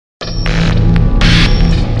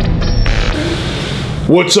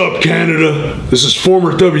What's up, Canada? This is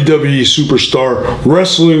former WWE superstar,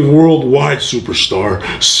 wrestling worldwide superstar,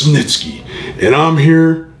 Snitsky, and I'm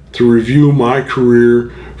here to review my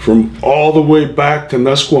career from all the way back to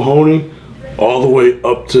Nesquehoning, all the way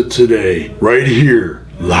up to today, right here,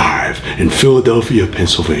 live in Philadelphia,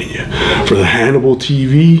 Pennsylvania, for the Hannibal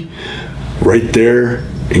TV, right there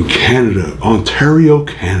in Canada, Ontario,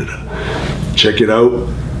 Canada. Check it out.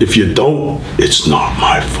 If you don't, it's not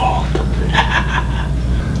my fault.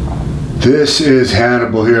 This is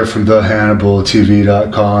Hannibal here from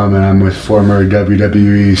thehannibaltv.com, and I'm with former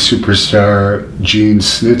WWE superstar Gene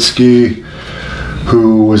Snitsky,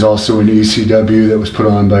 who was also in ECW that was put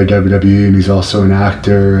on by WWE, and he's also an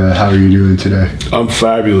actor. How are you doing today? I'm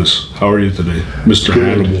fabulous. How are you today, Mr. Good.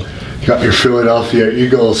 Hannibal? You got your Philadelphia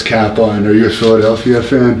Eagles cap on. Are you a Philadelphia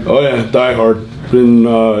fan? Oh yeah, diehard. Been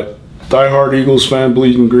diehard Eagles fan,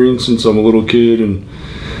 bleeding green since I'm a little kid, and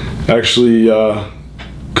actually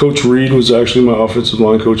Coach Reed was actually my offensive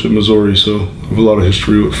line coach at Missouri, so I have a lot of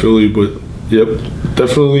history with Philly, but yep,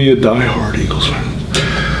 definitely a diehard Eagles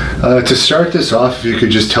fan. To start this off, if you could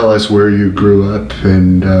just tell us where you grew up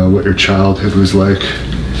and what your childhood was like.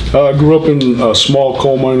 I grew up in a small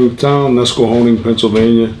coal mining town, Nesquehoning,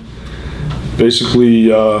 Pennsylvania. Basically,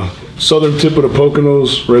 southern tip of the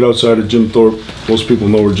Poconos, right outside of Jim Thorpe. Most people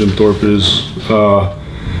know where Jim Thorpe is.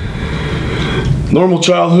 Normal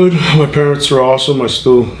childhood. My parents are awesome. I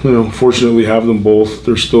still, fortunately have them both.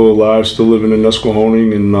 They're still alive, still living in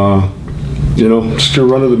Nesquehoning, and just your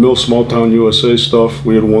run-of-the-mill small-town USA stuff.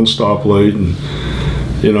 We had one stoplight, and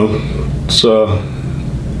it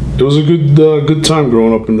was a good time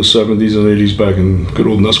growing up in the 70s and 80s back in good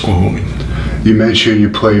old Nesquehoning. You mentioned you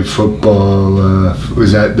played football.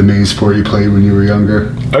 Was that the main sport you played when you were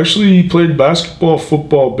younger? Actually, played basketball,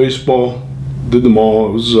 football, baseball. Did them all.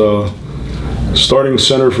 It was starting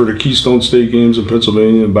center for the Keystone State Games in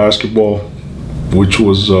Pennsylvania in basketball, which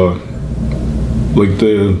was like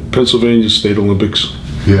the Pennsylvania State Olympics.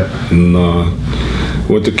 Yeah. And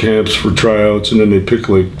went to camps for tryouts, and then they picked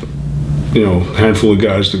a handful of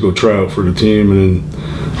guys to go try out for the team, and then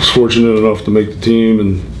I was fortunate enough to make the team,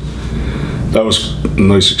 and that was a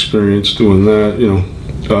nice experience doing that.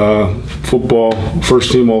 Football,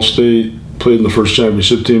 first team All-State, played in the first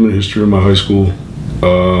championship team in the history of my high school.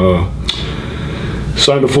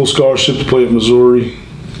 Signed a full scholarship to play at Missouri.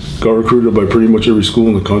 Got recruited by pretty much every school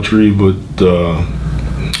in the country, but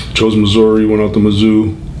chose Missouri, went out to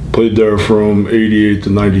Mizzou, played there from 88 to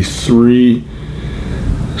 93.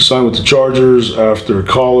 Signed with the Chargers. After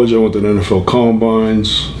college, I went to the NFL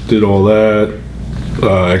Combines, did all that.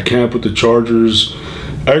 At camp with the Chargers,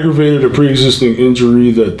 aggravated a pre-existing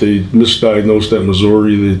injury that they misdiagnosed at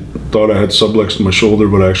Missouri. They thought I had subluxed my shoulder,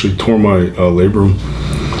 but I actually tore my labrum.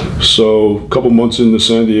 So a couple months into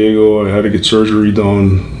San Diego, I had to get surgery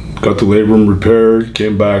done, got the labrum repaired,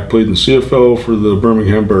 came back, played in CFL for the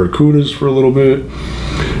Birmingham Barracudas for a little bit,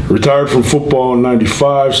 retired from football in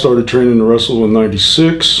 95, started training to wrestle in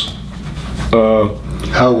 96.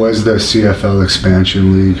 How was the CFL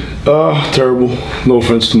expansion league? Terrible. No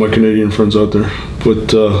offense to my Canadian friends out there,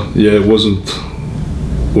 but yeah, it wasn't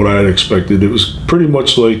what I had expected. It was pretty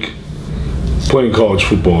much like playing college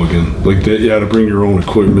football again. Like you had to bring your own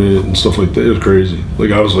equipment and stuff like that. It was crazy.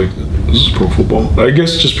 Like I was like, this is pro football. I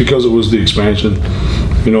guess just because it was the expansion.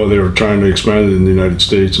 They were trying to expand it in the United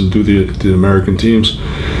States and do the American teams.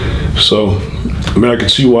 So, I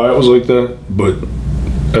could see why it was like that. But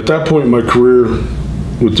at that point in my career,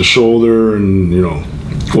 with the shoulder and,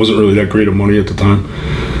 wasn't really that great of money at the time.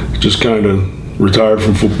 Just kind of retired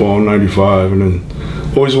from football in 95, and then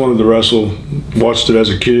always wanted to wrestle. Watched it as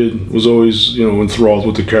a kid. Was always, enthralled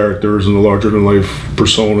with the characters and the larger-than-life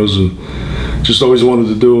personas, and just always wanted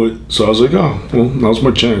to do it. So I was like, oh, well, now's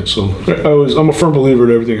my chance. So I'm a firm believer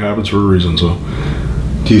that everything happens for a reason. So.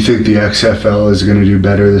 Do you think the XFL is going to do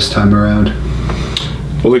better this time around?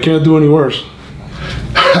 Well, they can't do any worse.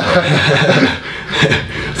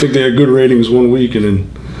 I think they had good ratings one week, and then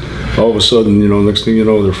all of a sudden, next thing you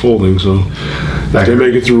know, they're folding. So if they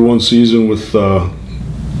make it through one season with,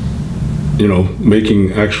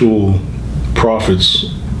 making actual profits,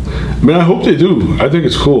 I hope they do. I think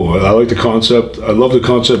it's cool. I like the concept. I love the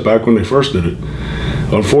concept back when they first did it.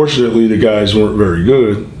 Unfortunately, the guys weren't very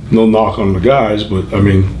good. No knock on the guys, but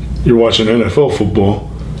you're watching NFL football,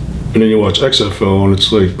 and then you watch XFL, and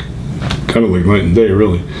it's like kind of like night and day,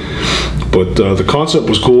 really. But the concept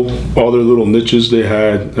was cool. All their little niches they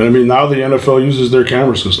had. And now the NFL uses their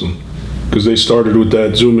camera system, because they started with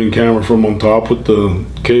that zoom-in camera from on top with the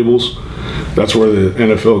cables. That's where the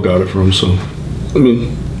NFL got it from. So,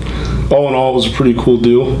 all in all, it was a pretty cool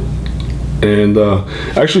deal. And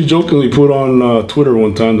actually jokingly put on Twitter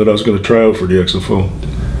one time that I was going to try out for the XFL.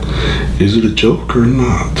 Is it a joke or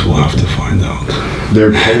not? We'll have to find out.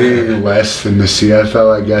 They're paying less than the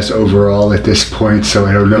CFL, I guess, overall at this point, so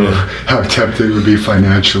I don't know how tempted it would be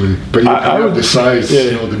financially. But you have the size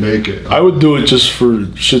still to make it. I would do it just for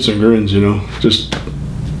shits and grins, you know, just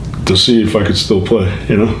to see if I could still play,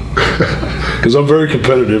 you know. Because I'm very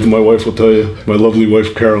competitive, my wife will tell you. My lovely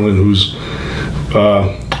wife, Carolyn, who's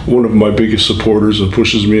one of my biggest supporters and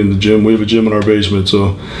pushes me in the gym. We have a gym in our basement,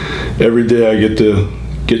 so every day I get to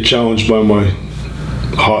get challenged by my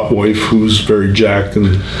hot wife, who's very jacked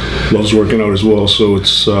and loves working out as well. So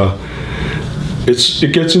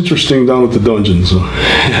it gets interesting down at the dungeon. So.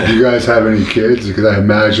 Do you guys have any kids? Because I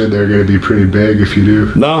imagine they're going to be pretty big if you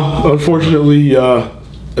do. No, unfortunately,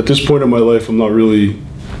 at this point in my life, I'm not really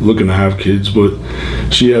looking to have kids. But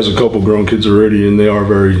she has a couple grown kids already, and they are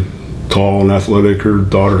very tall and athletic. Her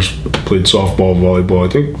daughter's played softball, volleyball. I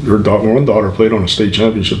think one daughter played on a state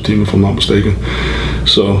championship team, if I'm not mistaken.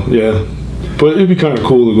 So yeah, but it'd be kind of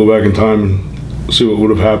cool to go back in time and see what would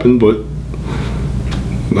have happened. But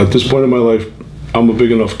at this point in my life, I'm a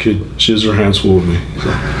big enough kid. She has her hands full of me.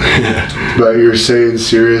 So. But you're saying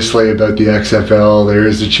seriously about the XFL, there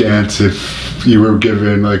is a chance if you were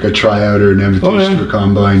given like a tryout or an invitation to a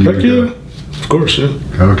combine, you would go? Of course, yeah.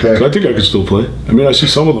 Okay. So I think I could still play. I mean, I see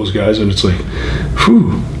some of those guys, and it's like,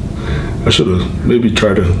 whew, I should have maybe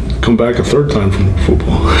tried to come back a third time from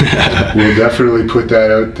football. We'll definitely put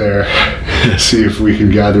that out there, see if we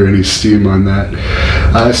can gather any steam on that.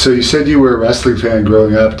 So you said you were a wrestling fan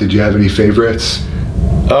growing up. Did you have any favorites?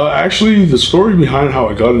 Actually, the story behind how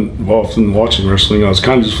I got involved in watching wrestling, I was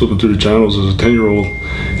kind of just flipping through the channels as a 10-year-old,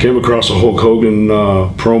 came across a Hulk Hogan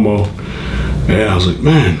promo, and I was like,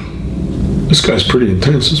 man, this guy's pretty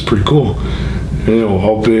intense. This is pretty cool. And, you know,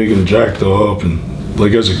 all big and jacked up, and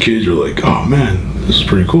like as a kid, you're like, oh man, this is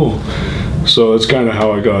pretty cool. So that's kind of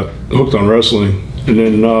how I got hooked on wrestling. And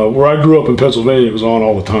then where I grew up in Pennsylvania, it was on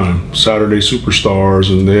all the time. Saturday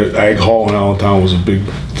Superstars, and the Ag Hall in Allentown was a big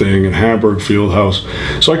thing, and Hamburg Fieldhouse.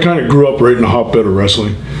 So I kind of grew up right in the hotbed of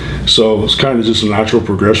wrestling. So it's kind of just a natural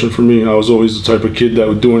progression for me. I was always the type of kid that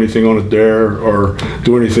would do anything on a dare or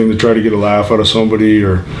do anything to try to get a laugh out of somebody,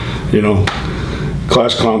 or, you know,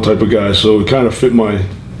 class clown type of guy. So it kind of fit my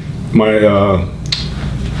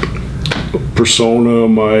persona,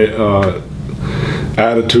 my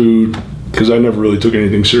attitude, because I never really took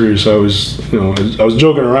anything serious. I was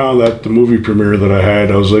joking around at the movie premiere that I had.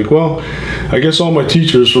 I was like, well, I guess all my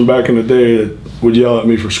teachers from back in the day that would yell at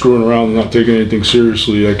me for screwing around and not taking anything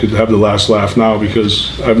seriously, I could have the last laugh now,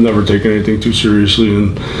 because I've never taken anything too seriously,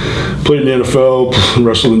 and played in the NFL,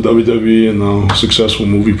 wrestled in WWE, and now a successful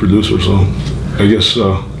movie producer. So I guess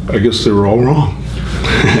they were all wrong.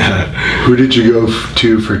 Who did you go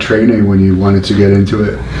to for training when you wanted to get into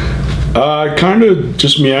it? I kind of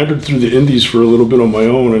just meandered through the indies for a little bit on my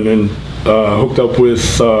own, and then hooked up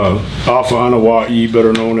with Alpha Anawa'i,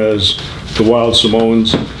 better known as the Wild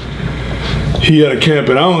Samoans. He had a camp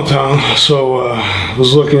in Allentown, so I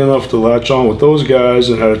was lucky enough to latch on with those guys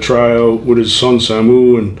and had a tryout with his son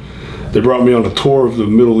Samu, and they brought me on a tour of the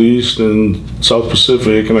Middle East and South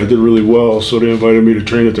Pacific, and I did really well, so they invited me to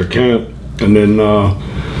train at their camp. And then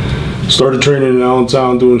started training in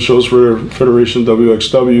Allentown, doing shows for Federation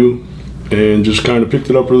WXW, and just kind of picked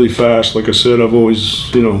it up really fast. Like I said, I've always,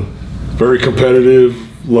 you know, very competitive,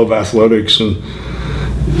 love athletics, and,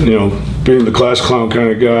 you know, being the class clown kind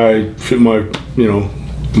of guy fit my, you know,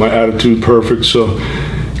 my attitude perfect. So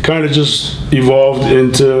kind of just evolved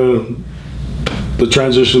into the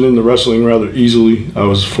transition into wrestling rather easily. I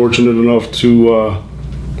was fortunate enough to,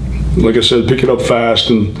 like I said, pick it up fast,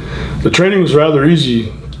 and the training was rather easy,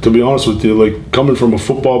 to be honest with you. Like, coming from a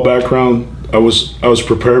football background, I was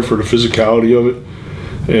prepared for the physicality of it,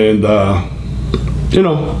 and you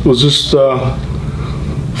know, was just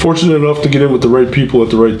fortunate enough to get in with the right people at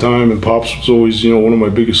the right time. And Pops was always, you know, one of my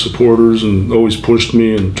biggest supporters, and always pushed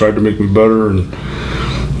me and tried to make me better, and,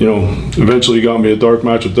 you know, eventually got me a dark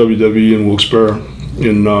match with WWE in Wilkes-Barre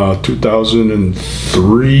in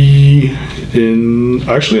 2003.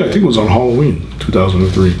 Actually, I think it was on Halloween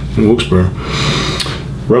 2003 in Wilkes-Barre.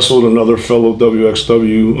 Wrestled another fellow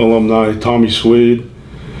WXW alumni, Tommy Swade.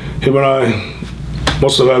 Him and I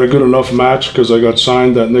must have had a good enough match, because I got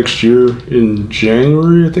signed that next year in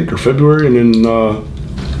January, I think, or February, and then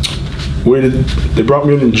they brought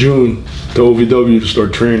me in June to OVW to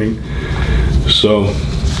start training. So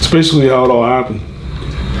it's basically how it all happened.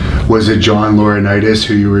 Was it John Laurinaitis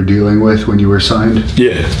who you were dealing with when you were signed?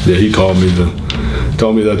 Yeah, he called me to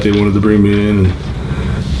tell me that they wanted to bring me in, and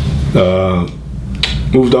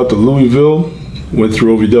moved out to Louisville, went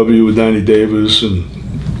through OVW with Danny Davis, and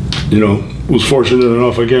was fortunate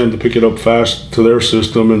enough again to pick it up fast to their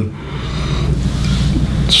system, and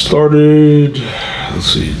started, let's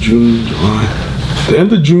see, June, July, the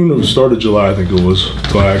end of June or the start of July, I think it was,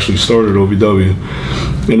 until I actually started OVW.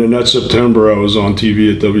 And in that September, I was on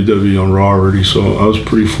TV at WWE on Raw already, so I was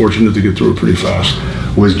pretty fortunate to get through it pretty fast.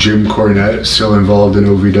 Was Jim Cornette still involved in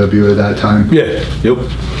OVW at that time? Yeah, yep.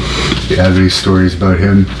 Do you have any stories about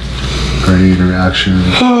him or any interactions?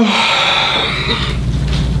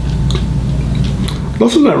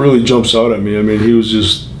 Nothing that really jumps out at me. I mean, he was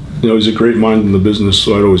just, he's a great mind in the business,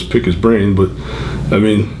 so I'd always pick his brain. But, I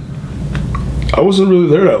mean, I wasn't really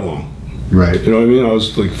there that long. Right. You know what I mean? I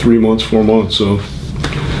was like 3 months, 4 months. So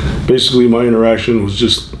basically my interaction was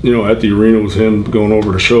just, at the arena with him going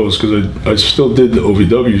over to shows, because I still did the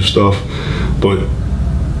OVW stuff. But,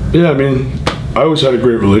 yeah, I mean, I always had a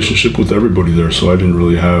great relationship with everybody there, so I didn't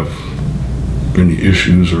really have any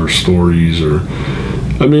issues or stories or,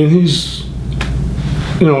 I mean, he's,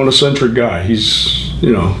 an eccentric guy. He's,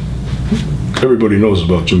 everybody knows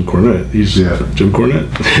about Jim Cornette. He's Jim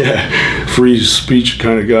Cornette. Free speech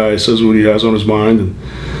kind of guy, says what he has on his mind, and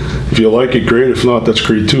if you like it, great. If not, that's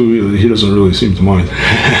great too. He doesn't really seem to mind.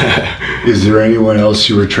 Is there anyone else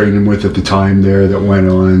you were training with at the time there that went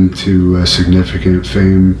on to significant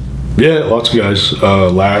fame? Yeah, lots of guys.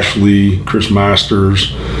 Lashley, Chris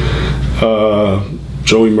Masters,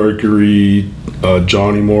 Joey Mercury,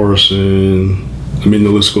 Johnny Morrison. I mean,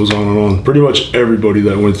 the list goes on and on. Pretty much everybody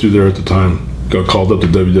that went through there at the time got called up to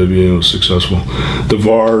WWE and was successful.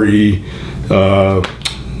 Davari, the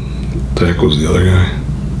heck was the other guy?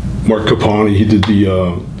 Mark Capani, he did the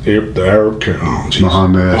Arab,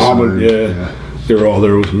 Muhammad, yeah. They were all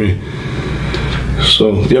there with me.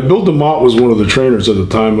 So, yeah, Bill DeMott was one of the trainers at the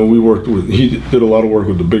time, and he did a lot of work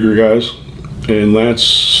with the bigger guys. And Lance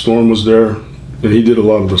Storm was there, and he did a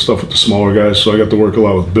lot of the stuff with the smaller guys, so I got to work a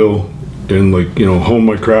lot with Bill and, hone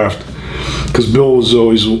my craft. Because Bill was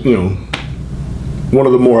always, one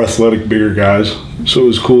of the more athletic, bigger guys. So it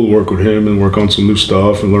was cool to work with him and work on some new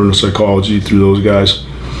stuff and learn the psychology through those guys.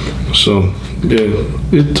 So, yeah,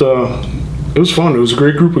 it was fun. It was a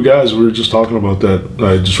great group of guys. We were just talking about that.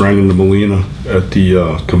 I just ran into Melina at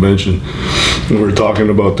the convention, and we were talking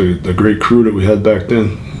about the great crew that we had back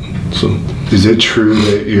then. So, is it true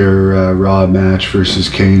that your Raw match versus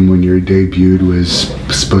Kane when you debuted was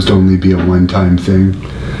supposed to only be a one-time thing?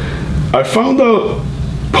 I found out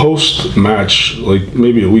post-match, like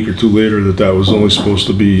maybe a week or two later, that was only supposed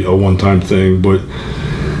to be a one-time thing. But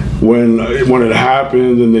when it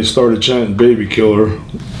happened and they started chanting "Baby Killer,"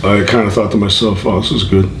 I kind of thought to myself, "Oh, this is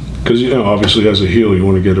good," because obviously as a heel you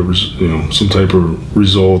want to get some type of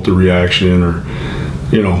result or reaction or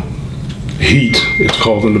heat, it's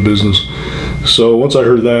called in the business. So once I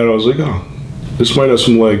heard that, I was like, "Oh, this might have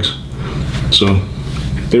some legs." So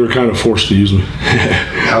they were kind of forced to use me.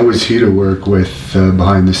 How was he to work with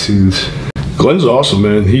behind the scenes? Glenn's awesome,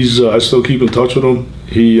 man. I still keep in touch with him.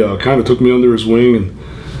 He kind of took me under his wing and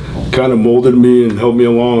kind of molded me and helped me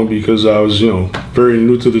along, because I was, very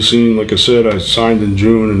new to the scene. Like I said, I signed in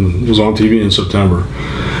June and was on TV in September.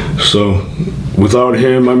 So without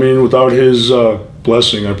him, without his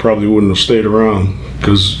blessing, I probably wouldn't have stayed around,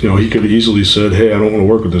 because, he could have easily said, "Hey, I don't want to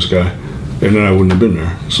work with this guy," and then I wouldn't have been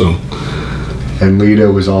there. So. And Lita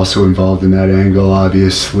was also involved in that angle,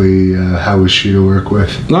 obviously. How was she to work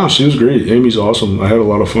with? No, she was great. Amy's awesome. I had a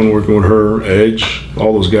lot of fun working with her, Edge,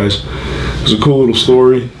 all those guys. It was a cool little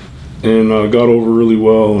story, and got over really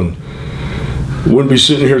well, and wouldn't be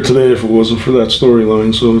sitting here today if it wasn't for that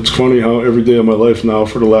storyline. So it's funny how every day of my life now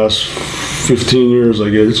for the last 15 years I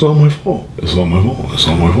get, "It's not my fault. It's not my fault. It's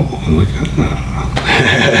not my fault." I'm like,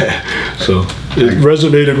 So it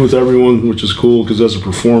resonated with everyone, which is cool, because as a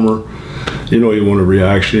performer, you want a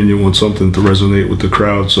reaction, you want something to resonate with the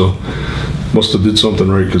crowd. So must have did something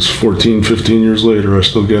right, because 14, 15 years later, I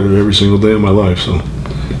still get it every single day of my life. So.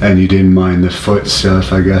 And you didn't mind the foot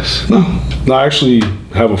stuff, I guess? No, I actually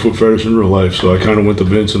have a foot fetish in real life, so I kind of went to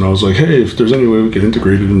Vince and I was like, "Hey, if there's any way we could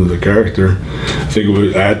integrate it into the character, I think it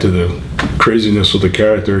would add to the craziness of the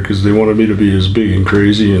character," because they wanted me to be as big and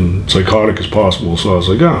crazy and psychotic as possible. So I was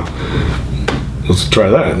like, let's try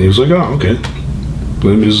that. And he was like, okay.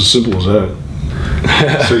 Maybe it's as simple as that.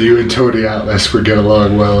 So you and Tony Atlas would get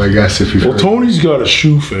along well, I guess, if you. Well, Tony's got a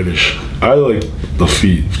shoe fetish. I like the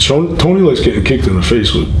feet. Tony likes getting kicked in the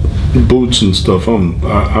face with boots and stuff. I'm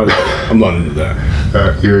not into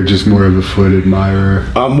that. You're just more of a foot admirer.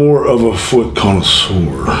 I'm more of a foot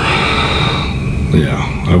connoisseur.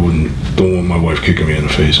 Yeah, don't want my wife kicking me in the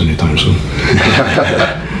face anytime soon.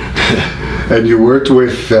 And you worked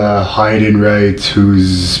with Heidenreich,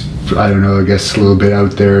 who's I don't know, I guess a little bit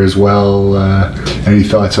out there as well. Any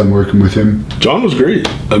thoughts on working with him? John was great.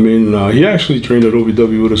 I mean, he actually trained at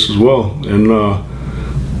OVW with us as well, and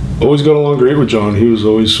always got along great with John. He was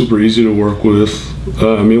always super easy to work with.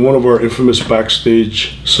 I mean, one of our infamous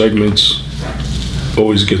backstage segments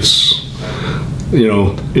always gets,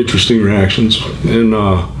 interesting reactions. And,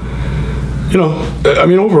 I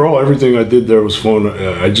mean, overall, everything I did there was fun.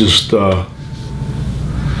 I just,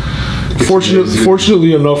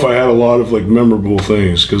 fortunately enough, I had a lot of, memorable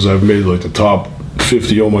things, because I've made, the top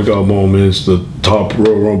 50 oh my god moments, the top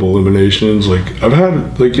Royal Rumble eliminations. I've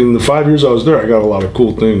had, in the 5 years I was there, I got a lot of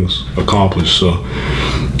cool things accomplished. So,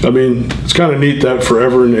 I mean, it's kind of neat that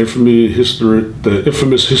forever in the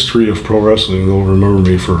infamous history of pro wrestling, they'll remember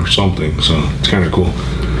me for something. So it's kind of cool.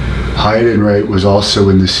 Heidenreich was also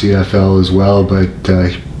in the CFL as well, but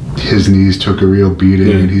his knees took a real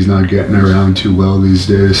beating, and he's not getting around too well these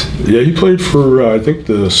days. Yeah, he played for, I think,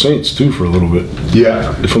 the Saints, too, for a little bit.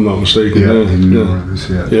 Yeah. If I'm not mistaken. Yeah.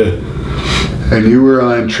 And you were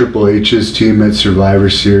on Triple H's team at Survivor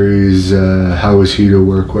Series. How was he to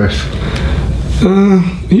work with?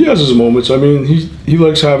 He has his moments. I mean, he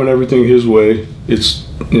likes having everything his way. It's,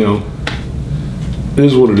 it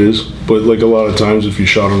is what it is. But, a lot of times, if you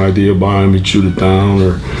shot an idea by him, he'd shoot it down,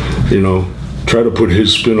 or, try to put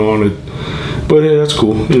his spin on it. But yeah, that's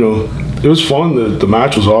cool. It was fun. The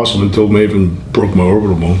match was awesome until Maven broke my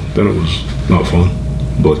orbital bone. Then it was not fun.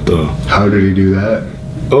 But how did he do that?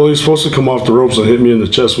 Oh, he was supposed to come off the ropes and hit me in the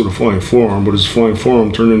chest with a flying forearm, but his flying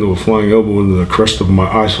forearm turned into a flying elbow into the crest of my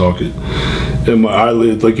eye socket. And my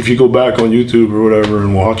eyelid, if you go back on YouTube or whatever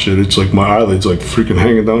and watch it, it's my eyelid's freaking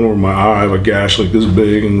hanging down over my eye. I have a gash this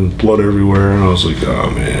big and blood everywhere, and I was like, oh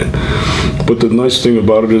man. But the nice thing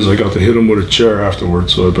about it is I got to hit him with a chair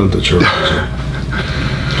afterwards, so I bent the chair.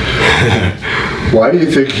 Why do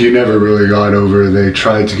you think he never really got over? They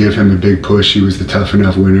tried to give him a big push. He was the tough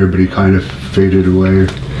enough winner, but he kind of faded away.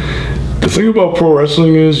 The thing about pro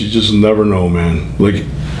wrestling is you just never know, man.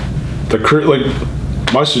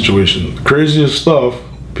 My situation, the craziest stuff,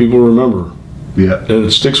 people remember. Yeah. And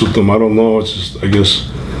it sticks with them. I don't know. It's just, I guess,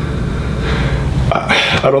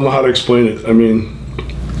 I don't know how to explain it. I mean,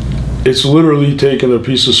 it's literally taking a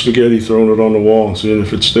piece of spaghetti, throwing it on the wall, and seeing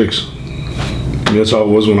if it sticks. I mean, that's how it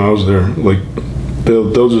was when I was there.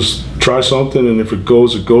 They'll just try something, and if it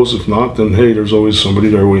goes, it goes. If not, then hey, there's always somebody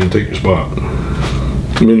there waiting to take your spot.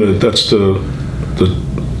 I mean, that's the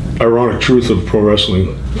ironic truth of pro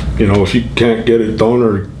wrestling. If you can't get it done,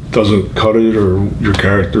 or it doesn't cut it, or your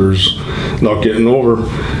character's not getting over,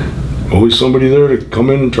 always somebody there to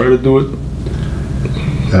come in and try to do it.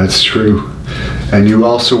 That's true. And you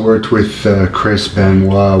also worked with Chris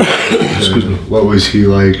Benoit. Excuse me. What was he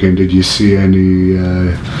like, and did you see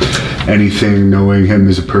anything, knowing him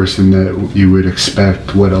as a person, that you would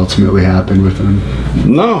expect what ultimately happened with him?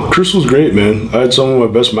 No, Chris was great, man. I had some of my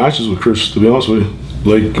best matches with Chris, to be honest with you.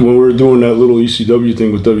 When we were doing that little ECW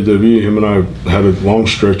thing with WWE, him and I had a long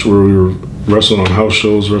stretch where we were wrestling on house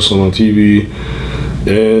shows, wrestling on TV,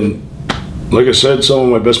 and like I said, some of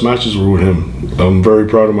my best matches were with him. I'm very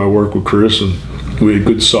proud of my work with Chris, and we had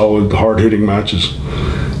good, solid, hard-hitting matches.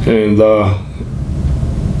 And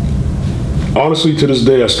honestly, to this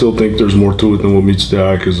day, I still think there's more to it than what meets the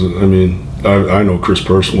eye, because, I mean, I know Chris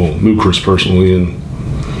personally, knew Chris personally, and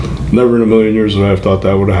never in a million years would I have thought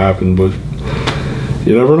that would have happened, but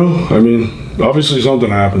you never know. I mean, obviously something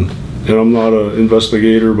happened, and I'm not an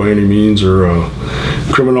investigator by any means, or a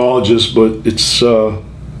criminologist, but it's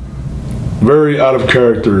very out of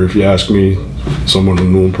character, if you ask me. Someone who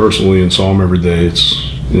knew him personally and saw him every day, it's,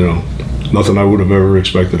 nothing I would have ever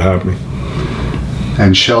expected happening.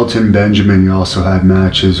 And Shelton Benjamin, you also had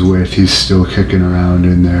matches with. He's still kicking around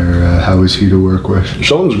in there. How was he to work with?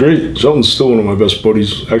 Shelton's great. Shelton's still one of my best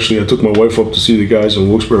buddies. Actually, I took my wife up to see the guys in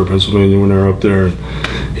Wilkes-Barre, Pennsylvania when they were up there. And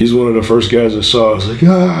he's one of the first guys I saw. I was like,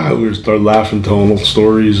 we started laughing, telling old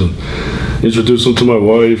stories, and introduced him to my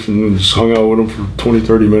wife, and just hung out with him for 20,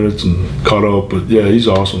 30 minutes and caught up. But yeah, he's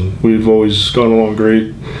awesome. We've always gone along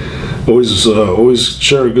great. Always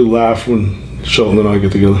share a good laugh when Shelton and I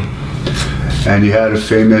get together. And you had a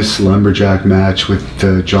famous lumberjack match with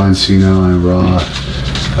John Cena on Raw.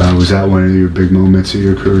 Was that one of your big moments of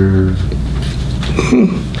your career?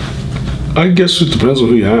 I guess it depends on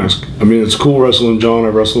who you ask. I mean, it's cool wrestling John.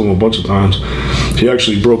 I've wrestled him a bunch of times. He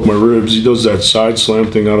actually broke my ribs. He does that side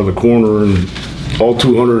slam thing out of the corner, and all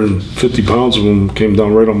 250 pounds of him came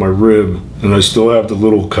down right on my rib. And I still have the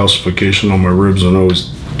little calcification on my ribs, and I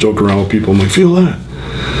always joke around with people. I'm like, feel that?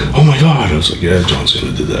 Oh my God. I was like, yeah, John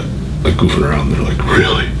Cena did that. Like goofing around. They're like,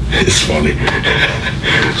 really? It's funny.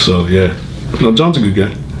 So yeah, no, John's a good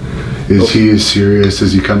guy. Is he as serious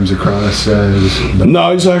as he comes across as?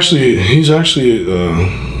 No, he's actually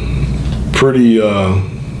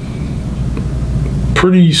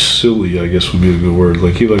pretty silly, I guess would be a good word.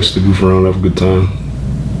 Like, he likes to goof around, have a good time.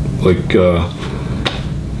 Like,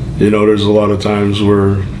 there's a lot of times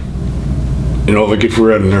where, like if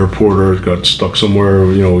we're at an airport or got stuck somewhere,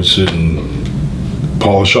 we'd sit and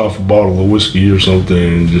polish off a bottle of whiskey or something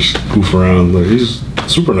and just goof around. Like, he's a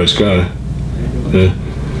super nice guy. Yeah.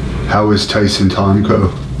 How was Tyson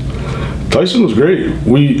Tomko? Tyson was great.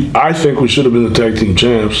 I think we should have been the tag team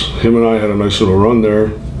champs. Him and I had a nice little run there,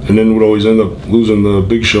 and then we'd always end up losing the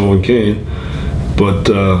Big Show and Kane. But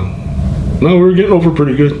no, we were getting over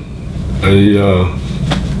pretty good.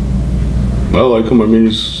 I like him. I mean,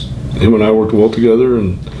 him and I worked well together,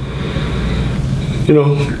 and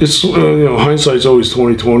it's hindsight's always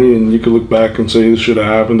 20/20, and you could look back and say this should have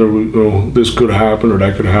happened, or this could have happened, or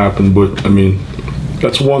that could have happened. But I mean,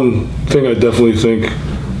 that's one thing I definitely think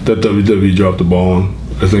that WWE dropped the ball on.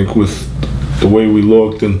 I think with the way we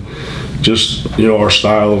looked and just our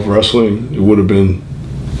style of wrestling, it would have been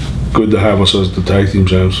good to have us as the tag team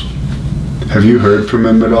champs. Have you heard from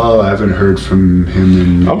him at all? I haven't heard from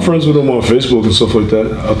him. I'm friends with him on Facebook and stuff like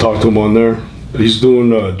that. I'll talk to him on there. He's doing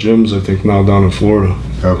gyms, I think, now down in Florida.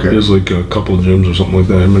 Okay. He has like a couple of gyms or something like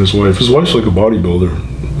that. Him and his wife. His wife's like a bodybuilder.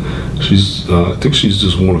 She's, I think she's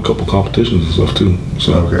just won a couple competitions and stuff too.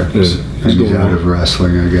 So, okay. Yeah, he's out of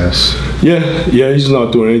wrestling, I guess. Yeah, he's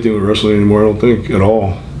not doing anything with wrestling anymore, I don't think, at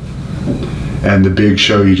all. And the Big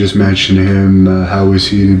Show, you just mentioned him. How was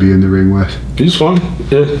he to be in the ring with? He's fine.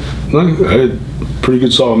 Yeah, I had pretty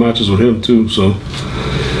good solid matches with him too. So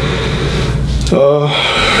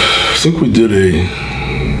I think we did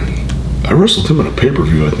I wrestled him at a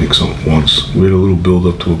pay-per-view, I think, once. We had a little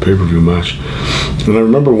build-up to a pay-per-view match. And I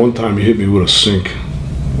remember one time he hit me with a sink.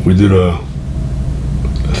 We did was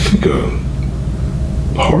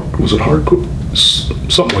it hardcore?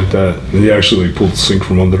 Something like that. And he actually pulled the sink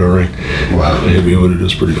from under the ring. Wow. And hit me with it.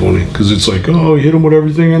 It's pretty funny. Because it's like, oh, he hit him with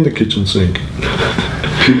everything and the kitchen sink.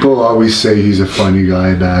 People always say he's a funny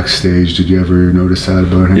guy backstage. Did you ever notice that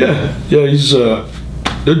about him? Yeah, he's a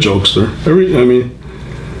jokester.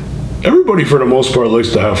 Everybody for the most part likes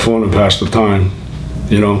to have fun and pass the time,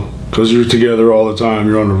 because you're together all the time.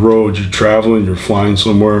 You're on the road, you're traveling, you're flying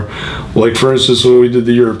somewhere. Like, for instance, when we did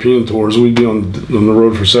the European tours, we'd be on the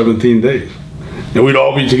road for 17 days. And we'd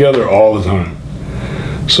all be together all the time.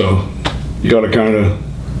 So you got to kind of,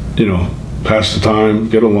 pass the time,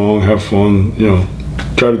 get along, have fun,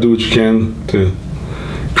 try to do what you can to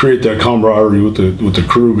create that camaraderie with the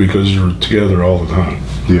crew, because you're together all the time.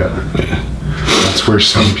 Yeah. That's where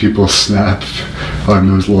some people snap on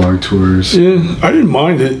those long tours. Yeah, I didn't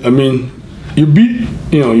mind it. I mean, you beat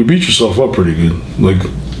yourself up pretty good. Like,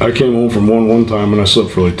 I came home from one time and I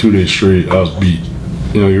slept for like 2 days straight. I was beat.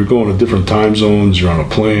 You're going to different time zones. You're on a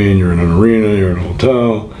plane. You're in an arena. You're in a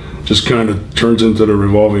hotel. Just kind of turns into the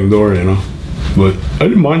revolving door, But I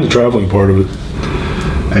didn't mind the traveling part of it.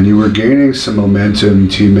 And you were gaining some momentum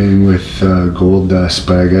teaming with Goldust,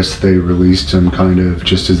 but I guess they released him kind of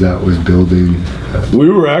just as that was building. We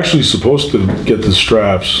were actually supposed to get the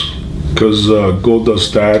straps because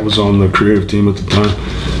Goldust's dad was on the creative team at the time,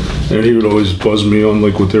 and he would always buzz me on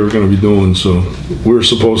like what they were going to be doing. So we were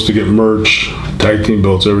supposed to get merch, tag team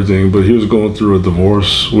belts, everything, but he was going through a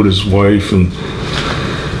divorce with his wife, and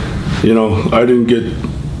I didn't get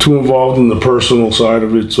too involved in the personal side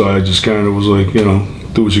of it, so I just kind of was like,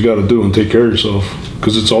 do what you got to do and take care of yourself,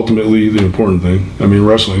 because it's ultimately the important thing. I mean,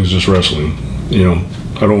 wrestling is just wrestling.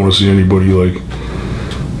 I don't want to see anybody like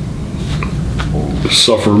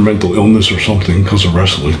suffer mental illness or something because of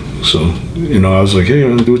wrestling. So, I was like, hey,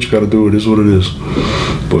 man, do what you got to do. It is what it is.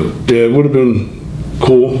 But yeah, it would have been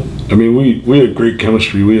cool. I mean, we had great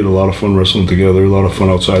chemistry. We had a lot of fun wrestling together, a lot of fun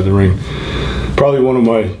outside the ring. Probably one of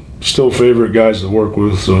my still favorite guys to work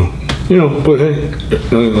with. So, but hey,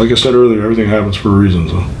 like I said earlier, everything happens for a reason.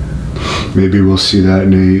 So maybe we'll see that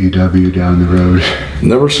in AEW down the road.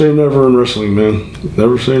 Never say never in wrestling, man.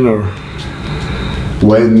 Never say never.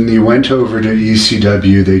 When you went over to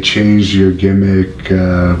ECW, they changed your gimmick,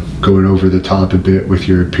 going over the top a bit with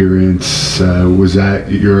your appearance. Was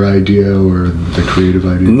that your idea or the creative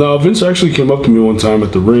idea? No, Vince actually came up to me one time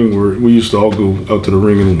at the ring where we used to all go out to the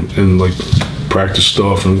ring and like practice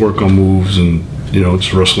stuff and work on moves and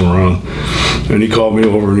just wrestling around. And he called me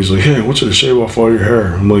over and he's like, hey, I want you to shave off all your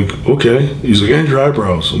hair. I'm like, okay. He's like, and your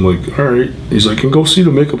eyebrows. I'm like, all right. He's like, and go see the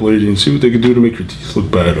makeup lady and see what they can do to make your teeth look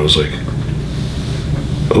bad. I was like,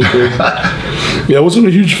 okay. Yeah, I wasn't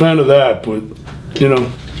a huge fan of that, but,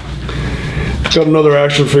 got another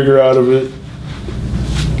action figure out of it.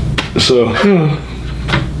 So,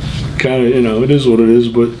 kind of, it is what it is.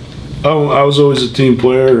 But I was always a team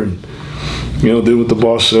player, and did what the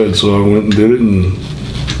boss said. So I went and did it, and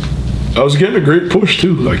I was getting a great push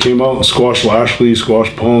too. I came out and squashed Lashley,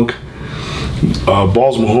 squashed Punk,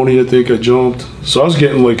 Balls Mahoney. I think I jumped. So I was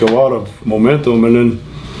getting like a lot of momentum, and then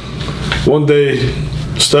one day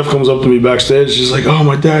Steph comes up to me backstage. She's like, "Oh,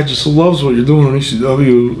 my dad just loves what you're doing on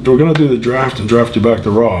ECW. We're gonna do the draft and draft you back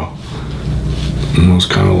to Raw." And I was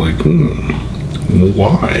kind of like,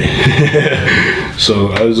 why?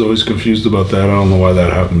 So I was always confused about that. I don't know why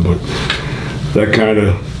that happened, but that kind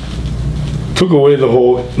of took away the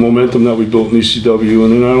whole momentum that we built in ECW.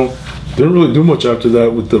 And then didn't really do much after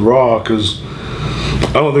that with the Raw, because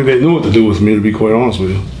I don't think they knew what to do with me, to be quite honest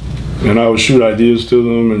with you. And I would shoot ideas to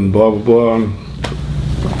them and blah, blah, blah. And,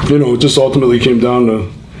 it just ultimately came down to,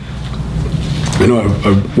 I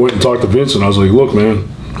went and talked to Vince, and I was like, look, man,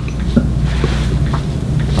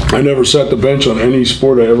 I never sat the bench on any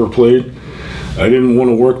sport I ever played. I didn't want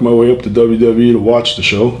to work my way up to WWE to watch the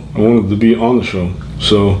show. I wanted to be on the show.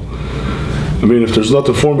 So, if there's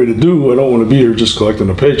nothing for me to do, I don't want to be here just collecting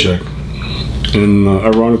a paycheck. And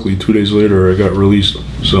ironically, 2 days later, I got released.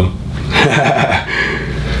 So.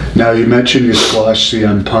 Now, you mentioned you squashed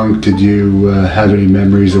CM Punk. Did you have any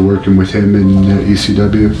memories of working with him in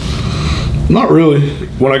ECW? Not really.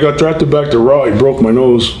 When I got drafted back to Raw, he broke my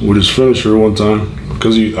nose with his finisher one time,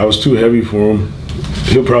 because I was too heavy for him.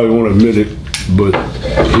 He'll probably won't admit it, but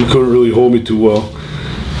he couldn't really hold me too well,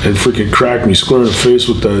 and freaking cracked me square in the face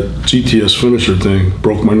with that GTS finisher thing.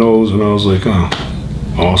 Broke my nose, and I was like, oh,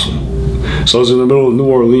 awesome. So I was in the middle of New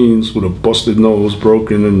Orleans with a busted nose,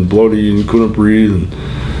 broken and bloody, and couldn't breathe, and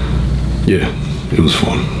yeah, it was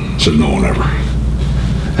fun. Said no one ever.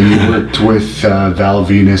 And you worked with Val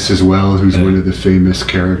Venus as well, who's one of the famous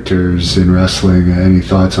characters in wrestling. Any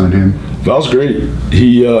thoughts on him? Val's great.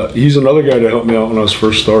 He's another guy that helped me out when I was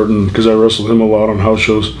first starting, because I wrestled him a lot on house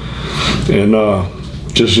shows, and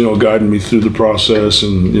just guiding me through the process,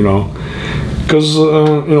 and because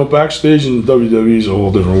backstage in WWE is a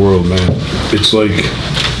whole different world, man. It's like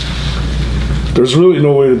there's really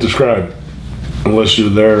no way to describe it unless you're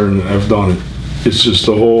there and have done it. It's just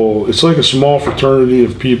it's like a small fraternity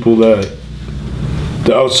of people that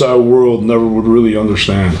the outside world never would really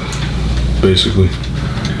understand, basically.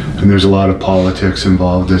 And there's a lot of politics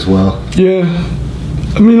involved as well. Yeah.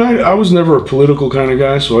 I was never a political kind of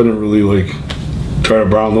guy, so I didn't really try to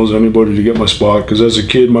brown nose anybody to get my spot, because as a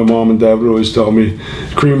kid, my mom and dad would always tell me,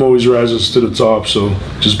 cream always rises to the top, so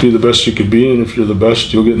just be the best you could be, and if you're the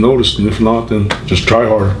best, you'll get noticed, and if not, then just try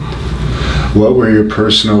harder. What were your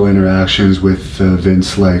personal interactions with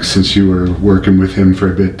Vince like, since you were working with him for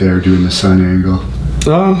a bit there doing the Sun angle?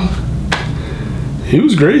 He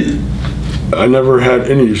was great. I never had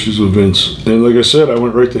any issues with Vince. And like I said, I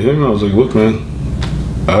went right to him and I was like, look, man,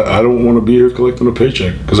 I don't want to be here collecting a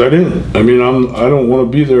paycheck. Because I didn't. I don't want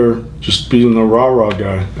to be there just being a rah-rah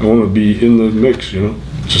guy. I want to be in the mix,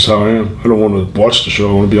 It's just how I am. I don't want to watch the show.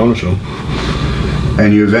 I want to be on the show.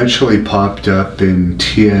 And you eventually popped up in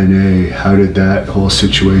TNA. How did that whole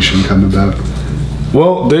situation come about?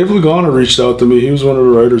 Well, Dave Lagana reached out to me. He was one of the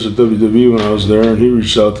writers at WWE when I was there, and he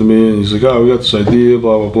reached out to me, and he's like, oh, we got this idea,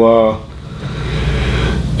 blah, blah, blah.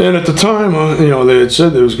 And at the time, they had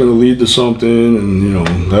said they was going to lead to something, and,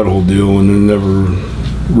 that whole deal, and it never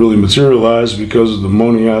really materialized because of the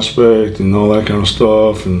money aspect and all that kind of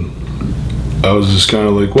stuff. And I was just kind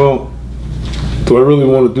of like, well, do I really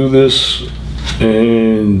want to do this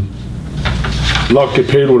and not get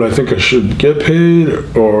paid what I think I should get paid,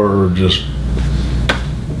 or just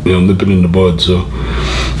nip it in the bud? So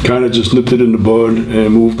kind of just nipped it in the bud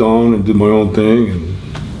and moved on and did my own thing. And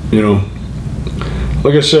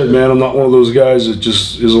like I said, man, I'm not one of those guys that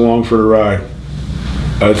just is along for the ride.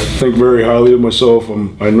 I think very highly of myself.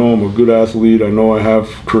 I know I'm a good athlete. I know I have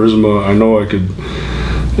charisma. I know I could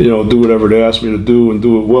do whatever they ask me to do and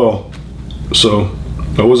do it well. So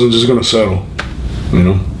I wasn't just gonna settle.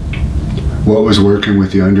 What was working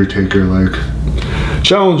with the Undertaker like?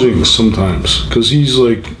 Challenging sometimes, because he's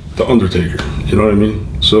like the Undertaker, you know what I mean?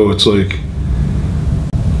 So it's like,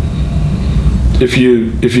 if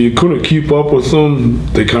you couldn't keep up with them,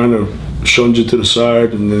 they kind of shunned you to the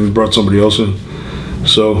side and then brought somebody else in.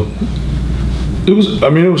 So it was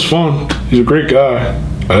fun. He's a great guy.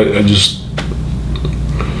 I don't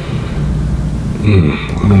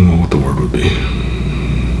know what the word would be.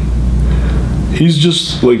 He's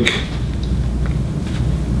just like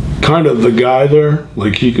kind of the guy there.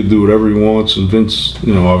 Like, he could do whatever he wants, and Vince,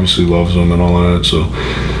 obviously loves him and all that. So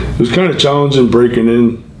it was kind of challenging breaking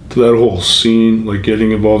in to that whole scene, like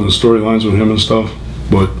getting involved in storylines with him and stuff.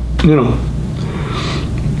 But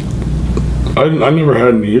I never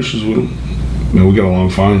had any issues with him. I mean, we got along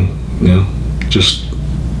fine. Yeah, just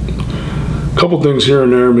a couple things here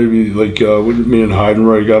and there. Maybe like with me and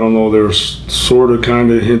Heidenreich. I don't know. They were sort of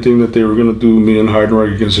kind of hinting that they were going to do me and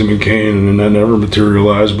Heidenreich against him and Kane, and then that never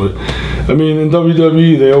materialized. But I mean, in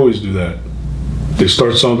WWE, they always do that. They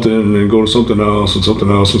start something and then go to something else and something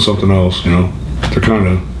else and something else. You know, they're kind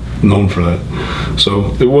of known for that.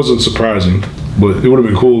 So it wasn't surprising, but it would have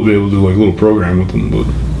been cool to be able to do like a little program with them. But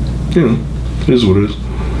you know, it is what it is.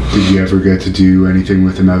 Did you ever get to do anything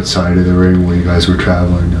with him outside of the ring when you guys were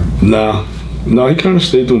traveling? No, he kind of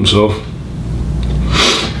stayed to himself.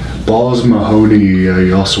 Balls Mahoney,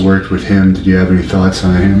 you also worked with him. Did you have any thoughts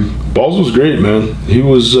on him? Balls was great, man. He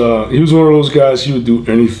was one of those guys. He would do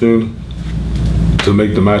anything to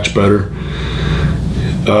make the match better.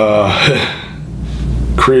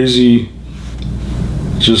 Crazy.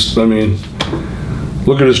 Just, I mean,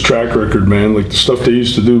 look at his track record, man. Like the stuff they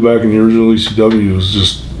used to do back in the original ECW was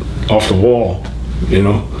just off the wall, you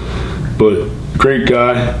know. But great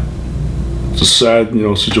guy. It's a sad, you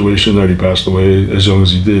know, situation that he passed away as young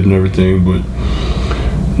as he did and everything. But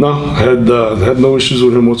no, had no issues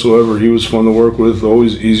with him whatsoever. He was fun to work with.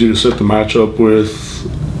 Always easy to set the match up with.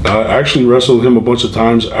 I actually wrestled him a bunch of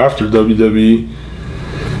times after WWE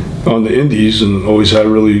on the Indies, and always had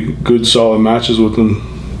really good, solid matches with him.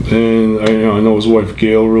 And I know his wife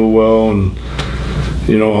Gail real well, and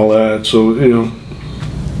you know all that. So you know,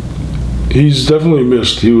 he's definitely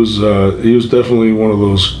missed. He was definitely one of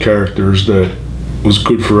those characters that was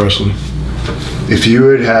good for wrestling. If you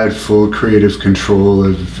had full creative control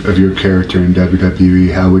of your character in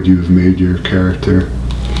WWE, how would you have made your character?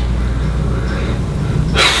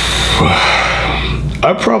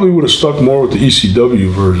 I probably would have stuck more with the ECW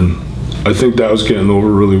version. I think that was getting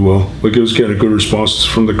over really well. Like, it was getting good responses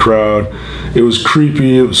from the crowd. It was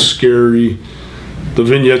creepy, it was scary. The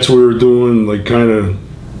vignettes we were doing, like, kind of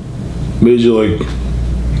made you, like,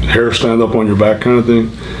 hair stand up on your back kind of thing.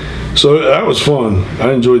 So that was fun.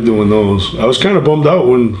 I enjoyed doing those. I was kind of bummed out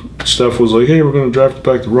when Steph was like, hey, we're going to draft it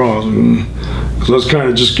back to Raw. Because I was kind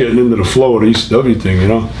of just getting into the flow of the ECW thing, you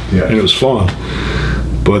know? Yeah. And it was fun.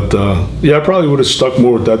 But, yeah, I probably would have stuck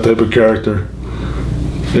more with that type of character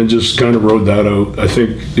and just kind of rode that out. I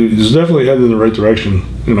think it was definitely headed in the right direction.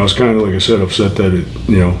 You know, I was kind of, like I said, upset that it,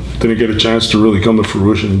 you know, didn't get a chance to really come to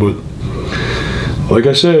fruition. But like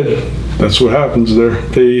I said, that's what happens there.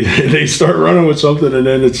 They start running with something, and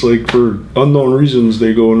then it's like, for unknown reasons,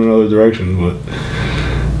 they go in another direction. But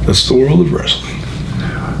that's the world of wrestling.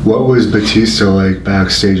 What was Batista like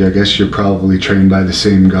backstage? I guess you're probably trained by the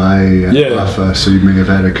same guy at Alpha, so you may have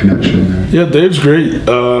had a connection there. Yeah, Dave's great.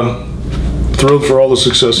 Thrilled for all the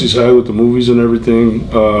success he's had with the movies and everything.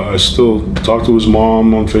 I still talk to his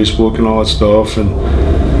mom on Facebook and all that stuff.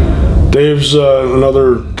 And Dave's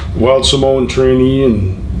another Wild Samoan trainee,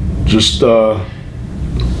 and just I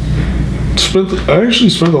actually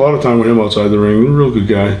spent a lot of time with him outside the ring. Real good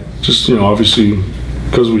guy. Just, you know, obviously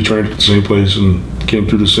because we trained at the same place and came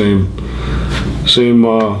through the same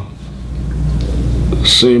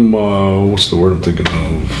what's the word I'm thinking of?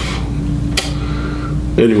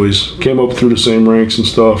 Anyways, came up through the same ranks and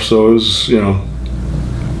stuff, so it was, you know,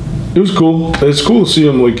 it was cool. It's cool to see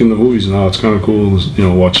him like in the movies now. It's kind of cool to, you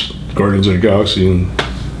know, watch Guardians of the Galaxy and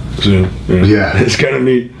see him. Yeah, it's kind of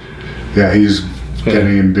neat. Yeah, he's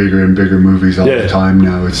getting in bigger and bigger movies all the time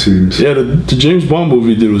now, it seems. Yeah, the James Bond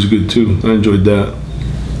movie he did was good too. I enjoyed that.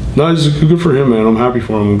 No, it's good for him, man. I'm happy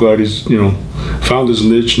for him. I'm glad he's, you know, found his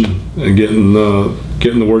niche and getting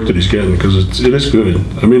the work that he's getting, because it is good.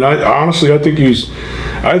 I mean, I think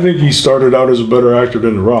he started out as a better actor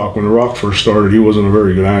than The Rock. When The Rock first started, he wasn't a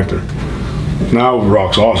very good actor. Now The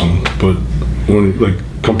Rock's awesome, but when, like,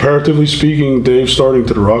 comparatively speaking, Dave starting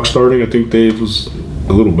to The Rock starting, I think Dave was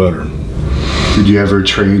a little better. Did you ever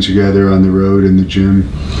train together on the road in the gym?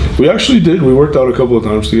 We actually did. We worked out a couple of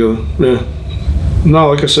times together. Yeah.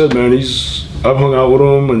 No, like I said, man, I've hung out with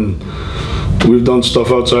him, and we've done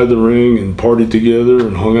stuff outside the ring and partied together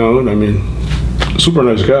and hung out. I mean, super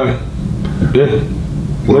nice guy. Yeah.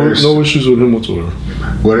 No issues with him whatsoever.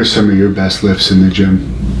 What are some of your best lifts in the gym?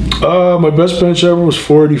 My best bench ever was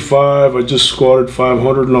 485. I just squatted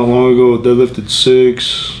 500 not long ago. Deadlifted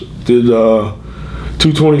 6. Did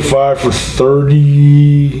 225 for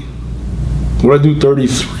 30. What did I do?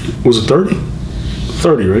 33. Was it 30?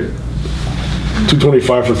 30, right?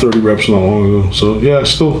 225 for 30 reps not long ago. So yeah,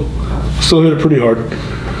 still hit it pretty hard.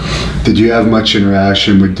 Did you have much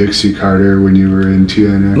interaction with Dixie Carter when you were in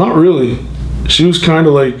TNA? Not really. She was kind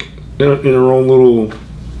of like in her own little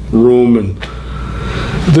room, and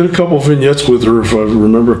did a couple vignettes with her if I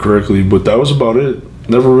remember correctly, but that was about it.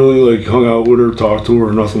 never really like hung out with her, talked to her,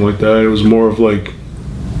 or nothing like that. It was more of like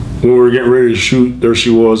when we were getting ready to shoot, there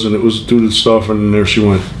she was, and it was do the stuff, and there she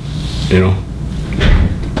went. You know.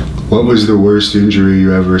 What was the worst injury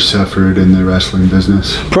you ever suffered in the wrestling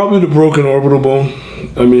business? Probably the broken orbital bone.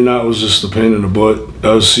 I mean, that was just a pain in the butt.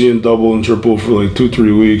 I was seeing double and triple for like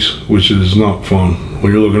 2-3 weeks, which is not fun.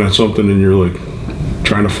 When you're looking at something and you're like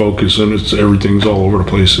trying to focus and everything's all over the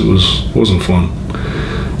place, wasn't fun.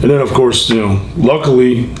 And then of course, you know,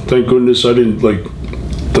 luckily, thank goodness I didn't like,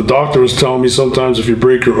 the doctor was telling me sometimes if you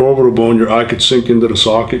break your orbital bone, your eye could sink into the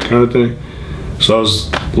socket kind of thing. So I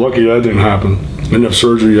was lucky that didn't happen. I didn't have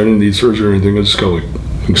surgery, I didn't need surgery or anything. I just got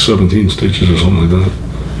like 17 stitches or something like that.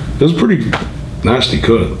 It was a pretty nasty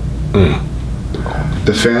cut. Yeah.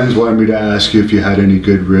 The fans wanted me to ask you if you had any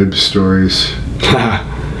good rib stories.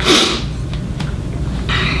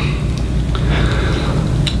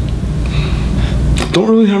 Don't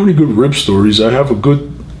really have any good rib stories. I have a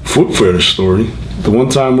good foot fetish story. The one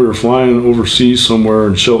time we were flying overseas somewhere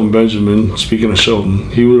in Shelton Benjamin, speaking of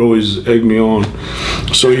Shelton, he would always egg me on.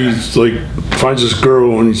 So he's like, finds this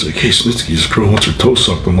girl and he's like, hey Snitsky, this girl wants her toe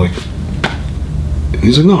sucked. I'm like,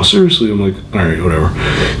 he's like, no, seriously. I'm like, all right, whatever.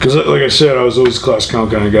 Because like I said, I was always a class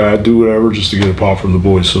count kind of guy. I'd do whatever just to get a pop from the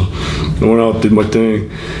boys. So I went out, did my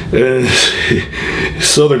thing. And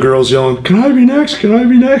this other girl's yelling, can I be next? Can I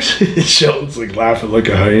be next? And Shelton's like laughing like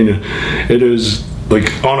a hyena. It was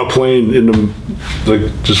like on a plane in the,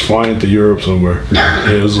 like just flying to Europe somewhere.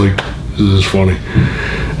 And it was like, this is funny.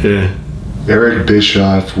 Yeah. Eric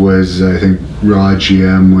Bischoff was, I think, Raw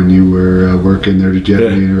GM when you were working there. Did you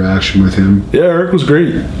have any interaction with him? Yeah, Eric was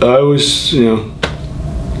great. I always, you know,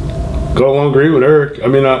 got along great with Eric. I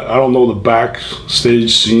mean, I don't know the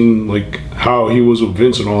backstage scene, like how he was with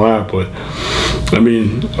Vince and all that, but I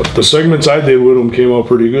mean, the segments I did with him came out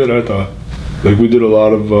pretty good, I thought. Like, we did a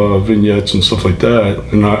lot of vignettes and stuff like that,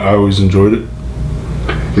 and I always enjoyed it.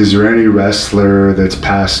 Is there any wrestler that's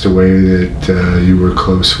passed away that you were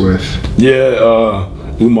close with? Yeah,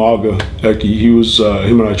 Umaga Eki. He was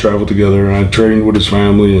him and I traveled together, and I trained with his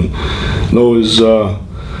family and know his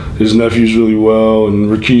nephews really well. And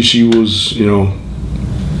Rikishi was, you know,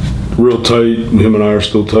 real tight. Him and I are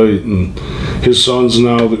still tight, and his sons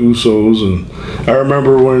now the Usos. And I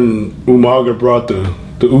remember when Umaga brought the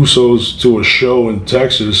Usos to a show in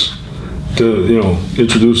Texas to, you know,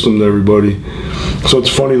 introduce them to everybody. So it's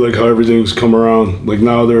funny, like, how everything's come around. Like,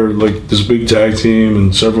 now they're like this big tag team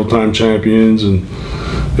and several time champions and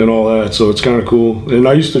all that. So it's kind of cool. And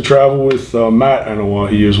I used to travel with Matt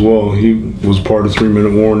Anawahi as well. He was part of 3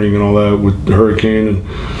 Minute Warning and all that with Hurricane.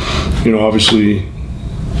 And, you know, obviously,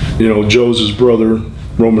 you know, Joe's his brother,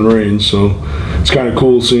 Roman Reigns. So it's kind of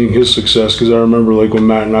cool seeing his success, because I remember, like, when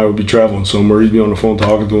Matt and I would be traveling somewhere, he'd be on the phone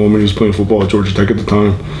talking to him, and he was playing football at Georgia Tech at the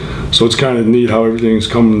time. So it's kind of neat how everything's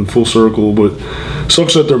coming full circle. But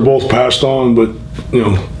sucks that they're both passed on, but, you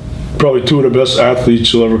know, probably two of the best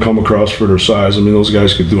athletes you'll ever come across for their size. I mean, those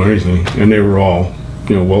guys could do anything, and they were all,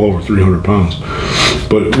 you know, well over 300 pounds.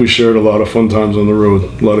 But we shared a lot of fun times on the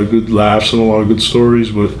road, a lot of good laughs and a lot of good stories.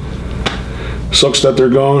 But sucks that they're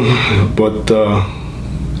gone, but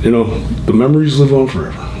you know, the memories live on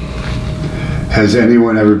forever. Has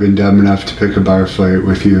anyone ever been dumb enough to pick a bar fight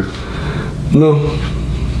with you? No.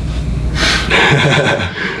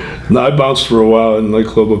 No, I bounced for a while in a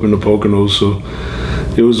nightclub up in the Poconos, so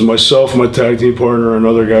it was myself, my tag team partner, and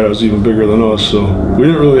another guy that was even bigger than us, so we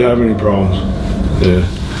didn't really have any problems. Yeah.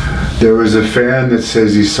 There was a fan that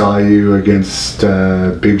says he saw you against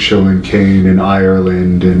Big Show and Kane in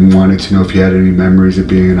Ireland and wanted to know if you had any memories of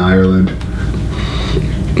being in Ireland.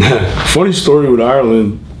 Funny story with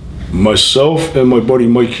Ireland, myself and my buddy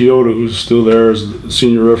Mike Chioda, who's still there as the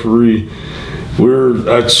senior referee, we were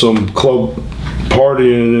at some club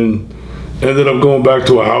partying and ended up going back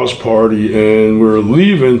to a house party, and we were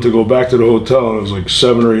leaving to go back to the hotel, and it was like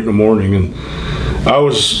 7 or 8 in the morning, and I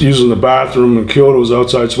was using the bathroom, and Chioda was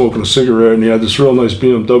outside smoking a cigarette, and he had this real nice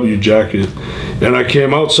BMW jacket, and I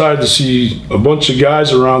came outside to see a bunch of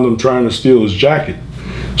guys around him trying to steal his jacket.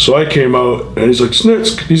 So I came out, and he's like,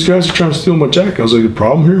 Snitz, these guys are trying to steal my jacket. I was like, a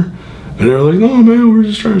problem here? And they were like, no, man, we're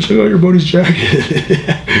just trying to check out your buddy's jacket.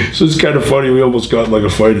 So it's kind of funny. We almost got like a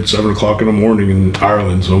fight at 7 o'clock in the morning in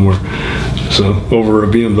Ireland somewhere. So over a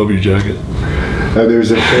BMW jacket.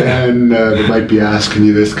 There's a fan that might be asking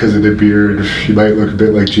you this because of the beard. You might look a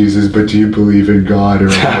bit like Jesus, but do you believe in God or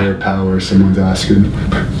a higher power? Someone's asking.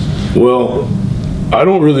 Well, I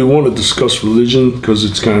don't really want to discuss religion because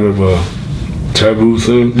it's kind of a taboo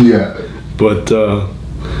thing. Yeah. But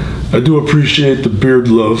I do appreciate the beard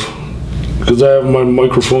love, because I have my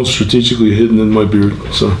microphone strategically hidden in my beard.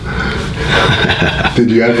 So Did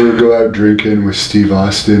you ever go out drinking with Steve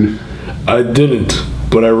Austin? I didn't,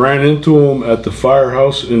 but I ran into him at the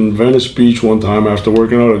Firehouse in Venice Beach one time after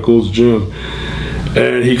working out at Gold's Gym.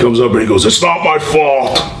 And he comes up and he goes, "It's not my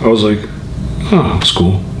fault." I was like, "Oh, it's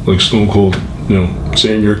cool." Like Stone Cold,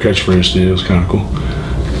 saying your catchphrase to you is kind of cool.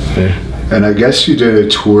 Yeah. And I guess you did a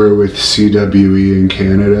tour with CWE in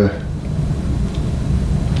Canada.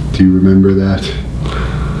 Do you remember that?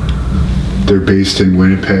 They're based in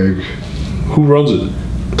Winnipeg. Who runs it?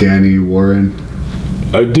 Danny Warren.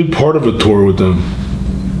 I did part of a tour with them.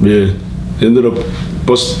 Yeah. Ended up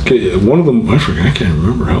one of them, I forget, I can't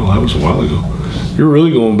remember. Hell, that was a while ago. You're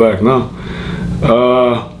really going back now.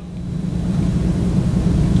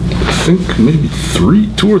 I think maybe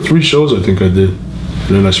 2 or 3 shows I think I did. And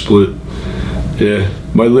then I split. Yeah.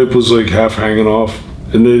 My lip was like half hanging off.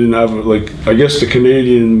 And they didn't have, like, I guess the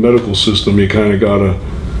Canadian medical system, you kind of gotta.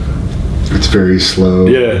 It's very slow.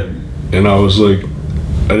 Yeah. And I was like,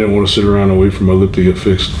 I didn't want to sit around and wait for my lip to get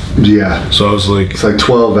fixed. Yeah. So I was like... It's like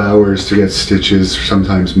 12 hours to get stitches,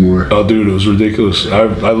 sometimes more. Oh, dude, it was ridiculous.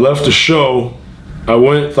 I left the show. I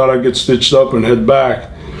went, thought I'd get stitched up and head back.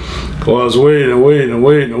 Well, I was waiting,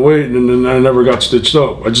 and then I never got stitched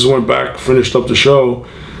up. I just went back, finished up the show,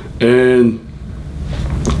 and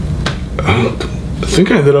I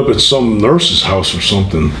think I ended up at some nurse's house or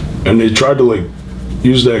something. And they tried to, like,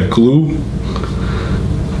 use that glue,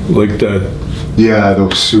 like that... Yeah,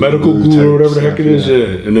 those medical glue or whatever the heck it is,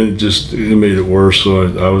 yeah. And then it made it worse. So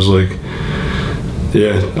I was like,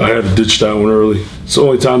 yeah, I had to ditch that one early. It's the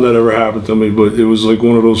only time that ever happened to me, but it was like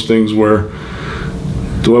one of those things where,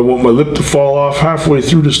 do I want my lip to fall off halfway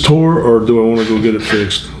through this tour, or do I want to go get it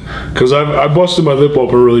fixed? Because I busted my lip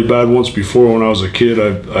open really bad once before when I was a kid.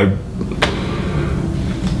 I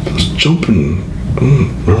was jumping, I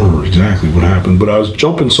don't remember exactly what happened, but I was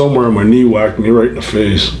jumping somewhere and my knee whacked me right in the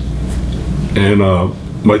face. And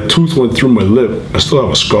my tooth went through my lip. I still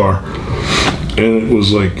have a scar. And it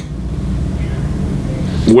was like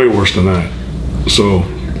way worse than that. So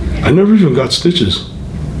I never even got stitches.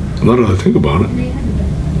 Now that I think about it.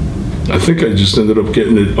 I think I just ended up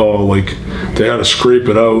getting it all like, they had to scrape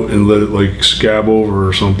it out and let it like scab over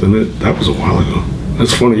or something. That was a while ago.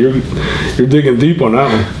 That's funny. You're digging deep on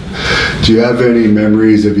that one. Do you have any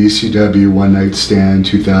memories of ECW One Night Stand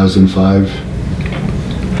 2005?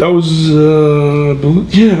 That was,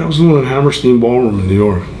 that was the one in Hammerstein Ballroom in New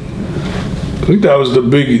York. I think that was the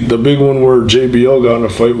big one where JBL got in a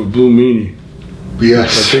fight with Blue Meanie.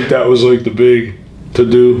 Yes. I think that was like the big to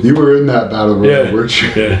do. You were in that battle royal, weren't you?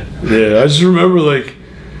 Yeah. I just remember like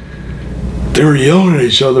they were yelling at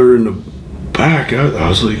each other in the back. I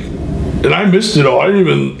was like, and I missed it all. I didn't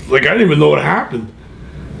even know what happened.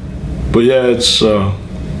 But yeah,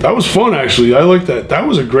 that was fun actually. I like that. That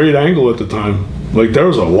was a great angle at the time. Like there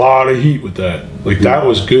was a lot of heat with that. Like that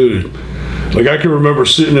was good. Like I can remember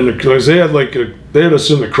sitting in the, because they had us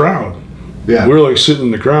in the crowd. Yeah. We were like sitting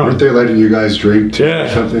in the crowd. Weren't they letting you guys drink too? Yeah. Or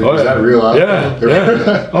something? Oh, Was that real? Yeah.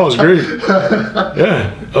 Oh, it was great.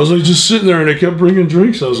 Yeah. I was like just sitting there and they kept bringing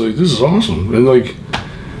drinks. I was like, this is awesome. And like,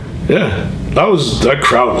 yeah, that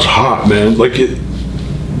crowd was hot, man. Like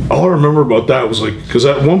all I remember about that was like, because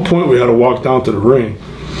at one point we had to walk down to the ring.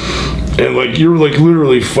 And like you were like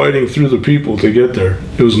literally fighting through the people to get there.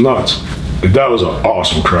 It was nuts. Like that was an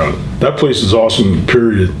awesome crowd. That place is awesome,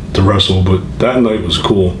 period, to wrestle. But that night was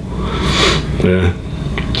cool. Yeah.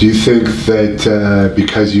 Do you think that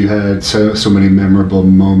because you had so many memorable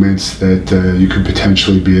moments that you could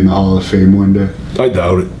potentially be in the Hall of Fame one day? I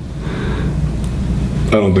doubt it.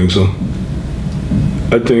 I don't think so.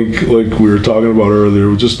 I think, like we were talking about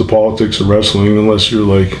earlier, just the politics of wrestling. Unless you're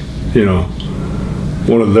like,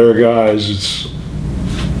 one of their guys,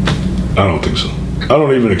 I don't think so. I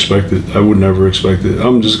don't even expect it. I would never expect it.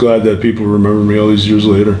 I'm just glad that people remember me all these years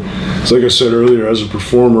later. It's like I said earlier, as a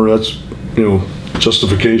performer, that's,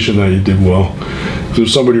 justification that you did well. Because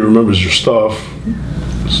if somebody remembers your stuff,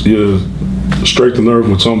 you strike the nerve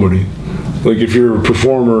with somebody. Like if you're a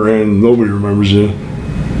performer and nobody remembers you,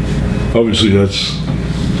 obviously that's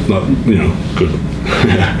not, good.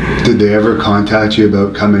 Did they ever contact you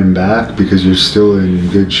about coming back because you're still in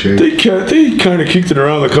good shape? They kind of kicked it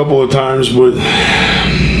around a couple of times, but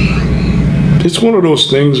it's one of those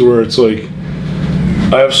things where it's like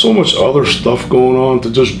I have so much other stuff going on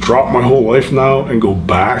to just drop my whole life now and go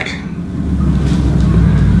back.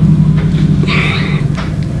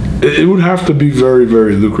 It would have to be very,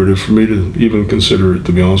 very lucrative for me to even consider it,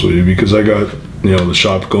 to be honest with you, because I got, the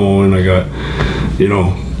shop going, I got,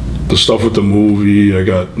 the stuff with the movie, I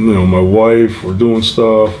got, my wife, we're doing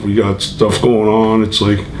stuff, we got stuff going on. It's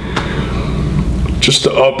like, just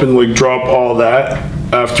to up and like drop all that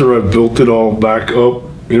after I built it all back up.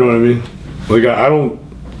 You know what I mean? Like I don't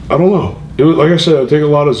know. It was, like I said, I take a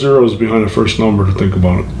lot of zeros behind the first number to think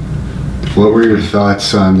about it. What were your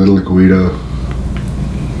thoughts on Little Guido?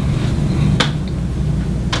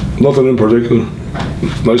 Nothing in particular.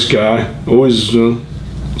 Nice guy. Always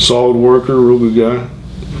solid worker, real good guy.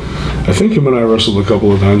 I think him and I wrestled a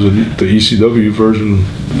couple of times at the ECW version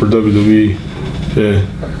for WWE. Yeah.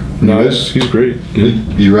 No, he's great. Yeah.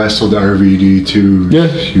 You wrestled RVD too. Yeah.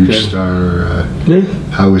 Huge star. Yeah.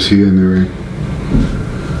 How was he in the ring?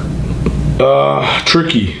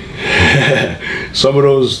 Tricky. Some of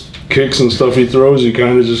those kicks and stuff he throws, you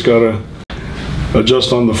kind of just gotta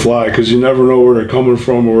adjust on the fly because you never know where they're coming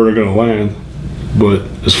from or where they're gonna land. But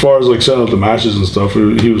as far as like setting up the matches and stuff,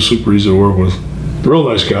 he was super easy to work with. Real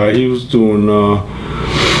nice guy. He was doing,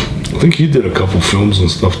 I think he did a couple films and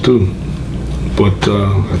stuff too. But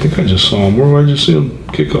I think I just saw him. Where did I just see him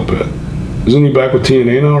kick up at? Isn't he back with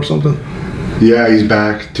TNA now or something? Yeah, he's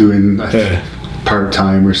back doing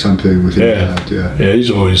part-time or something with Impact. Yeah, he's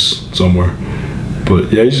always somewhere.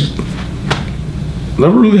 But yeah, he's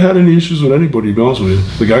never really had any issues with anybody, to be honest with you.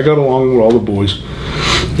 Like I got along with all the boys.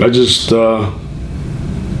 I just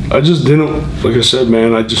didn't, like I said,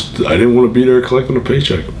 man, I didn't want to be there collecting a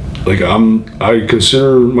paycheck. Like I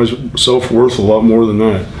consider myself worth a lot more than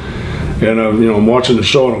that. And I'm watching the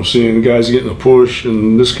show and I'm seeing the guys getting a push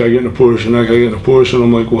and this guy getting a push and that guy getting a push, and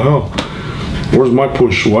I'm like, well, hell, where's my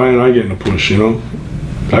push? Why ain't I getting a push? You know,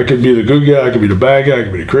 I could be the good guy, I could be the bad guy, I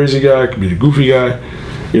could be the crazy guy, I could be the goofy guy.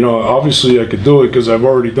 You know, obviously I could do it because I've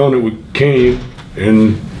already done it with Kane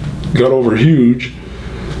and got over huge.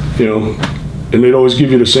 You know, and they'd always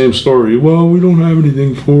give you the same story. Well, we don't have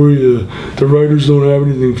anything for you. The writers don't have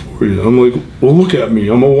anything for you. I'm like, well, look at me.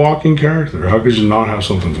 I'm a walking character. How could you not have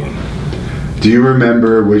something for me? Do you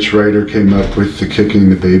remember which writer came up with the kicking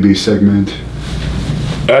the baby segment?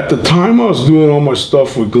 At the time I was doing all my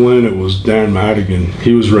stuff with Glenn, it was Dan Madigan.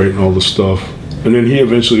 He was writing all the stuff. And then he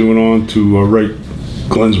eventually went on to write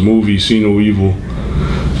Glenn's movie, See No Evil.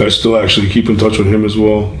 I still actually keep in touch with him as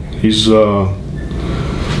well. He's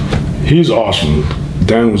awesome.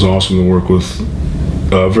 Dan was awesome to work with.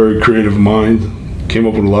 Very creative mind. Came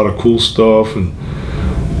up with a lot of cool stuff. And,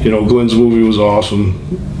 you know, Glenn's movie was awesome.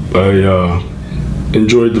 I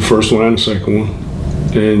enjoyed the first one and the second one.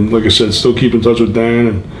 And like I said, still keep in touch with Dan.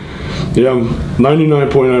 And yeah, I'm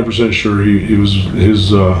 99.9% sure he was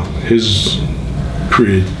his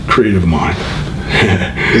creative mind.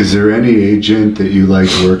 Is there any agent that you like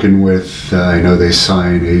working with? I know they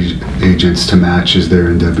sign agents to matches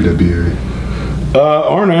there in WWE.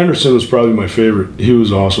 Arn Anderson was probably my favorite. He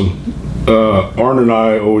was awesome. Arn and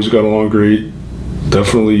I always got along great.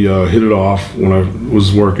 Definitely hit it off when I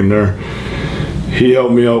was working there. He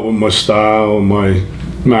helped me out with my style and my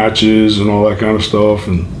matches and all that kind of stuff.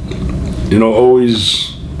 And, you know,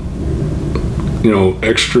 always, you know,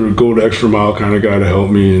 go the extra mile kind of guy to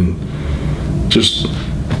help me. And just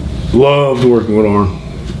loved working with Arn.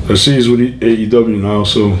 I see he's with AEW now,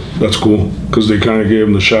 so that's cool because they kind of gave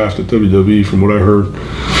him the shaft at WWE from what I heard.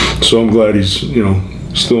 So I'm glad he's, you know,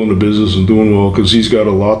 still in the business and doing well because he's got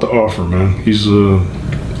a lot to offer, man. He's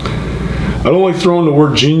I don't like throwing the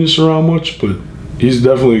word genius around much, but he's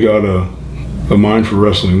definitely got a mind for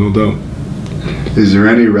wrestling, no doubt. Is there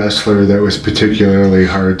any wrestler that was particularly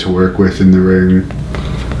hard to work with in the ring?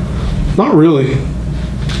 Not really.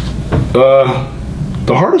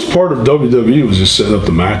 The hardest part of WWE was just setting up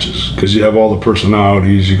the matches because you have all the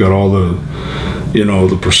personalities, you got all the, you know,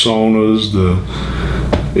 the personas, the,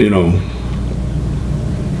 you know,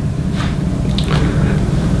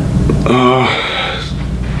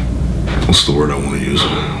 what's the word I want to use?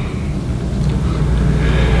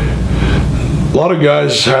 A lot of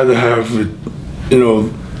guys had to have it, you know,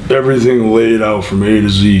 everything laid out from A to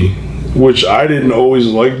Z, which I didn't always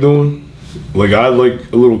like doing. Like I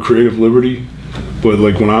like a little creative liberty, but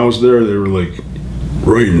like when I was there, they were like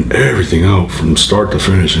writing everything out from start to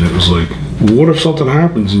finish, and it was like, what if something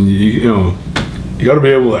happens and you know, you got to be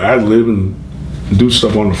able to ad lib and do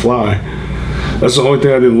stuff on the fly. That's the only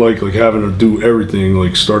thing I didn't like having to do everything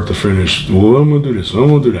like start to finish. Well, I'm gonna do this, I'm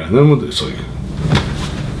gonna do that, and then I'm gonna do this. Like,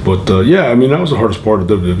 but yeah, I mean that was the hardest part of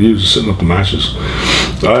WWE, was just setting up the matches.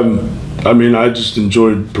 I mean, I just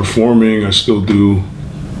enjoyed performing. I still do,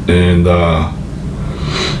 and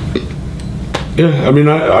yeah, I mean,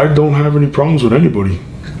 I don't have any problems with anybody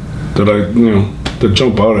that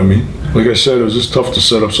jump out at me. Like I said, it was just tough to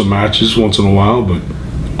set up some matches once in a while, but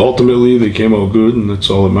ultimately they came out good, and that's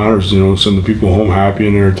all that matters. You know, send the people home happy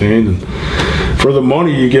and entertained. And for the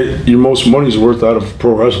money, you get your most money's worth out of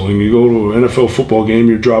pro wrestling. You go to an NFL football game,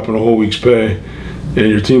 you're dropping a whole week's pay, and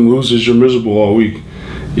your team loses, you're miserable all week.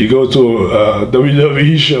 You go to a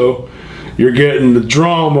WWE show, you're getting the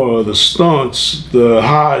drama, the stunts, the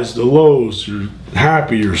highs, the lows. You're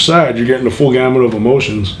happy, you're sad. You're getting the full gamut of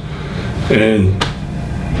emotions, and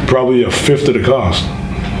probably a fifth of the cost.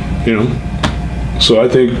 You know, so I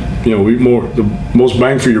think the most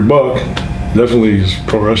bang for your buck definitely is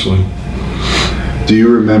pro wrestling. Do you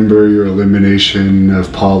remember your elimination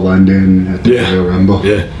of Paul London at the Royal Rumble?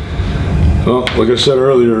 Yeah. Well, like I said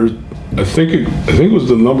earlier, I think it was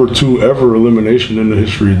the #2 ever elimination in the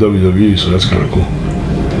history of WWE, so that's kind of cool.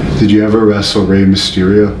 Did you ever wrestle Rey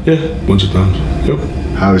Mysterio? Yeah, bunch of times. Yep.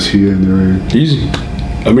 How is he in the ring? Easy.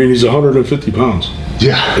 I mean, he's 150 pounds.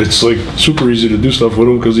 Yeah. It's like super easy to do stuff with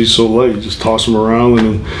him because he's so light. You just toss him around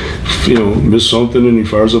and then, miss something and he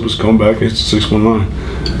fires up his comeback and it's 619.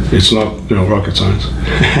 It's not, rocket science.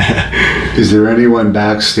 Is there anyone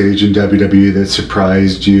backstage in WWE that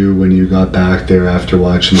surprised you when you got back there after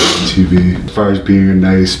watching it on TV? As far as being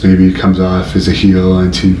maybe he comes off as a heel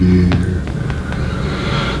on TV,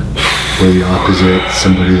 or the opposite,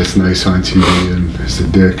 somebody that's nice on TV and is a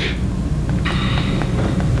dick.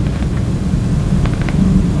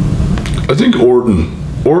 I think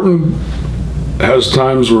Orton has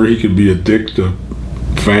times where he could be a dick to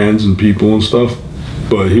fans and people and stuff,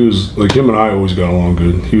 but he was like, him and I always got along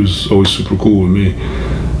good. He was always super cool with me,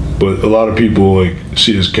 but a lot of people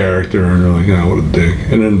see his character and they're like, what a dick.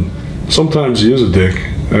 And then sometimes he is a dick,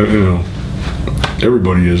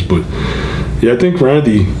 everybody is, but yeah, I think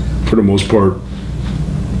Randy, for the most part,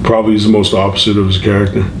 probably is the most opposite of his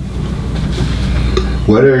character.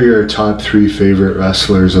 What are your top 3 favorite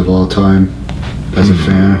wrestlers of all time as a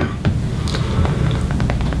fan?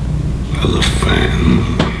 As a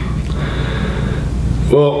fan,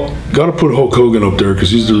 well, gotta put Hulk Hogan up there because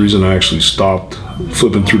he's the reason I actually stopped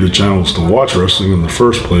flipping through the channels to watch wrestling in the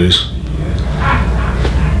first place.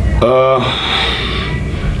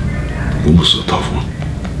 It was a tough one.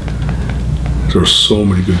 There were so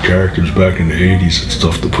many good characters back in the 80s, it's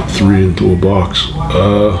tough to put 3 into a box.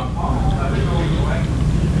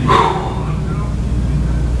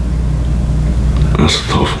 That's a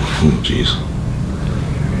tough one. Oh, jeez.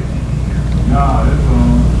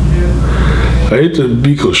 I hate to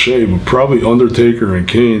be cliche, but probably Undertaker and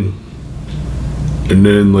Kane. And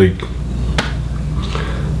then,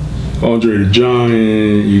 Andre the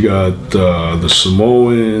Giant, you got the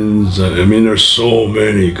Samoans. I mean, there's so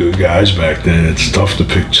many good guys back then. It's tough to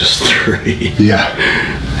pick just 3. Yeah.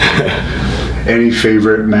 Any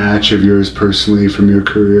favorite match of yours personally from your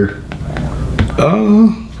career?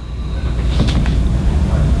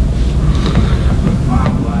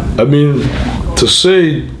 I mean, to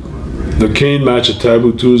say the Kane match at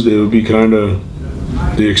Taboo Tuesday would be kind of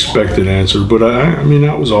the expected answer, but I mean,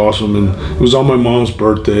 that was awesome, and it was on my mom's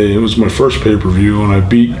birthday. It was my first pay-per-view, and I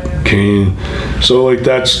beat Kane, so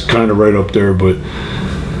that's kind of right up there. But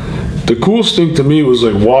the coolest thing to me was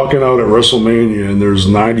walking out at WrestleMania, and there's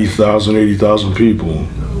 90,000, 80,000 people,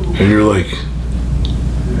 and you're like,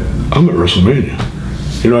 I'm at WrestleMania.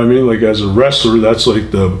 You know what I mean? As a wrestler, that's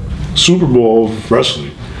the Super Bowl of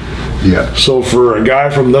wrestling. Yeah. So for a guy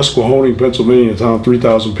from Nesquehoning, Pennsylvania, town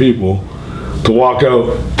 3,000 people, to walk out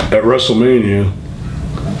at WrestleMania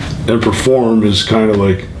and perform is kind of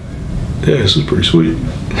this is pretty sweet.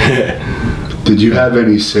 Did you have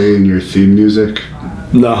any say in your theme music?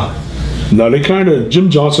 No, they Jim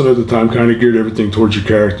Johnson at the time kind of geared everything towards your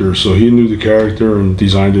character, so he knew the character and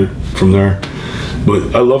designed it from there.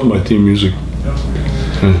 But I love my theme music.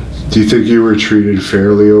 Do you think you were treated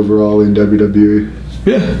fairly overall in WWE?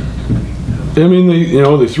 Yeah. I mean,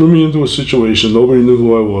 they threw me into a situation. Nobody knew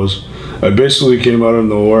who I was. I basically came out of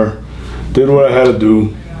nowhere, did what I had to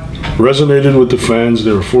do, resonated with the fans.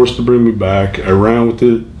 They were forced to bring me back. I ran with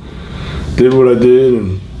it, did what I did,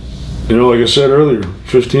 and like I said earlier,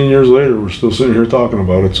 15 years later, we're still sitting here talking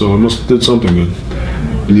about it. So I must have did something good.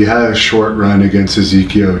 And you had a short run against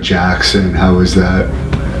Ezekiel Jackson. How was that?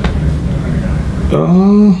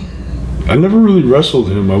 I never really wrestled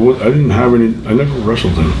him. I never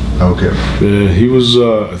wrestled him. Okay. Yeah, he was,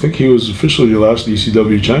 I think he was officially the last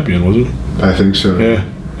ECW champion, wasn't he? I think so. Yeah.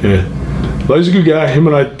 Well, he's a good guy. Him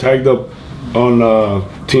and I tagged up on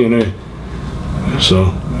TNA.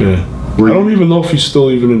 So, yeah. I don't even know if he's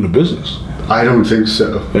still even in the business. I don't think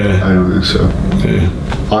so. Yeah. I don't think so. Yeah.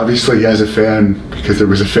 Obviously, he has a fan, because there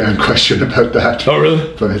was a fan question about that. Oh,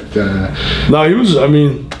 really? But, no, he was,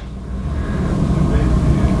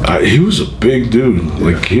 he was a big dude.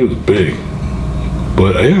 He was big.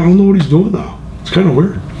 But I don't know what he's doing now. It's kind of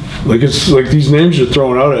weird. Like, it's like these names you're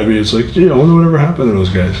throwing out at me. It's like, gee, I wonder whatever happened to those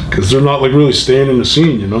guys, because they're not like really staying in the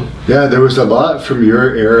scene, you know. Yeah, there was a lot from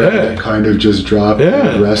your era that kind of just dropped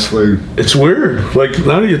wrestling. It's weird. Like,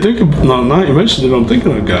 now that you think of, now you mentioned it, I'm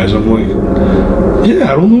thinking of guys. I'm like,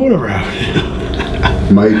 yeah, I don't know whatever happened.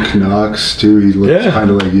 Mike Knox too. He looks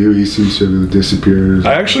kind of like you. He seems to have disappeared.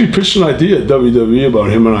 I actually pitched an idea at WWE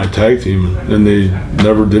about him and I tag team, and they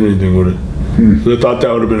never did anything with it. I thought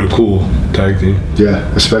that would have been a cool tag team. Yeah,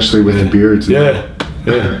 especially with the beards. Yeah.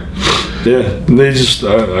 And they just,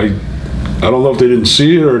 I don't know if they didn't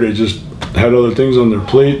see it or they just had other things on their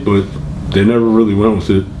plate, but they never really went with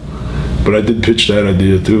it. But I did pitch that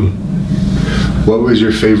idea too. What was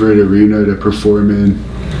your favorite arena to perform in?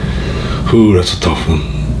 Ooh, that's a tough one.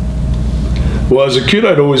 Well, as a kid,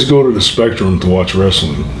 I'd always go to the Spectrum to watch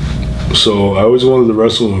wrestling. So I always wanted to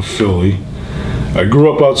wrestle in Philly. I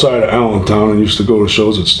grew up outside of Allentown and used to go to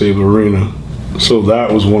shows at Stable Arena. So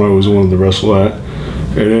that was one I always wanted to wrestle at.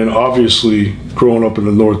 And then obviously, growing up in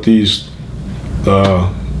the Northeast,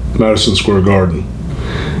 Madison Square Garden.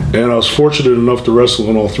 And I was fortunate enough to wrestle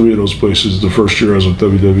in all three of those places the first year I was with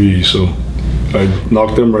WWE. So I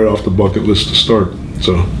knocked them right off the bucket list to start.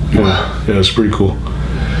 So, yeah, it's pretty cool.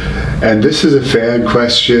 And this is a fan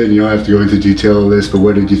question. You don't have to go into detail of this, but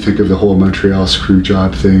what did you think of the whole Montreal screw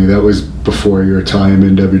job thing? That was before your time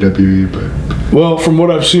in WWE, but... Well, from what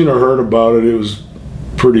I've seen or heard about it, it was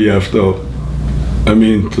pretty effed up. I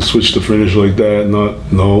mean, to switch to finish like that,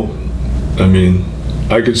 no. I mean,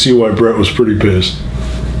 I could see why Brett was pretty pissed.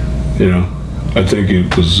 You know, I think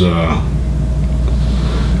it was a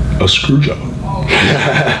screw job.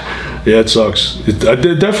 Yeah, it sucks. I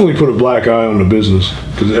did definitely put a black eye on the business,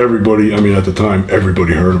 because everybody, I mean, at the time,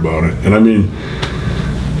 everybody heard about it. And I mean,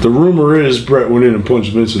 the rumor is Brett went in and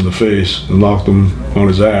punched Vince in the face and knocked him on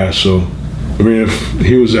his ass. So, I mean, if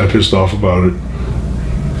he was that pissed off about it,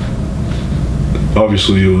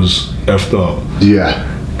 obviously it was effed up. Yeah.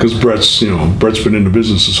 Because Brett's been in the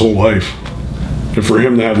business his whole life. And for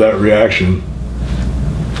him to have that reaction,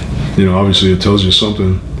 obviously it tells you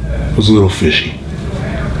something was a little fishy.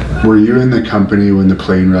 Were you in the company when the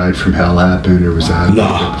plane ride from hell happened, or was that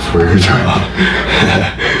before your time?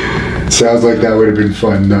 Sounds like that would have been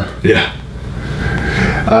fun, though. Yeah.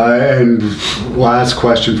 And last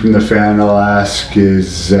question from the fan I'll ask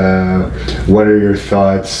is, what are your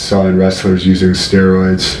thoughts on wrestlers using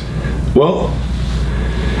steroids? Well,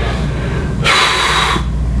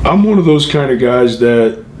 I'm one of those kind of guys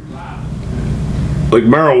that, like,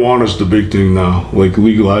 marijuana's the big thing now, like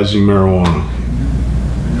legalizing marijuana.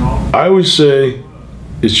 I always say,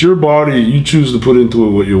 it's your body, you choose to put into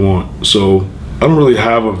it what you want. So I don't really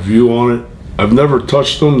have a view on it. I've never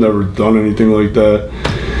touched them, never done anything like that.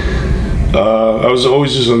 I was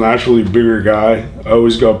always just a naturally bigger guy. I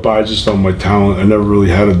always got by just on my talent. I never really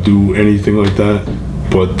had to do anything like that.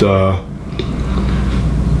 But,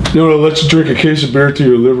 they'll let you drink a case of beer till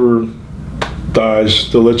your liver dies.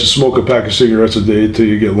 They'll let you smoke a pack of cigarettes a day till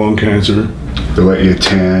you get lung cancer. They'll let you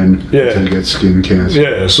tan until you get skin cancer.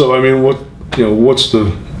 Yeah, so I mean,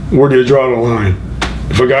 where do you draw the line?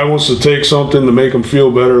 If a guy wants to take something to make him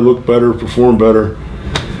feel better, look better, perform better,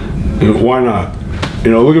 why not?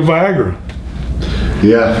 Look at Viagra.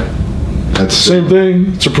 Yeah. That's same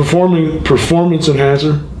thing. It's a performance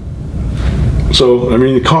enhancer. So, I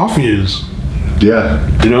mean, the coffee is. Yeah.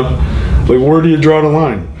 Like, where do you draw the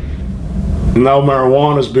line? And now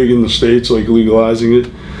marijuana's big in the States, like legalizing it.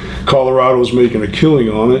 Colorado's making a killing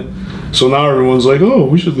on it. So now everyone's like, oh,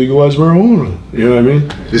 we should legalize marijuana. You know what I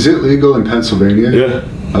mean? Is it legal in Pennsylvania? Yeah.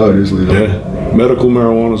 Oh, it is legal. Yeah. Medical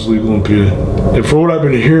marijuana is legal in PA. And for what I've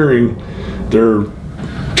been hearing, they're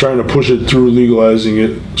trying to push it through legalizing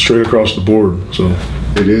it straight across the board. So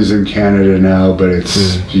it is in Canada now, but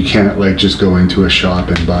it's you can't like just go into a shop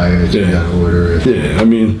and buy it. You gotta order it. Yeah, I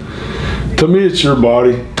mean, to me, it's your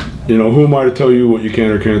body. Who am I to tell you what you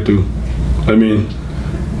can or can't do? I mean,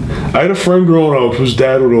 I had a friend growing up whose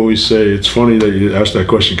dad would always say, it's funny that you asked that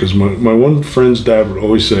question, because my one friend's dad would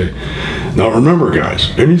always say, now remember guys,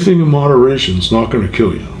 anything in moderation is not going to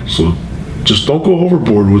kill you. So just don't go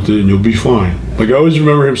overboard with it and you'll be fine. Like, I always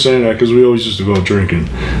remember him saying that, because we always used to go out drinking.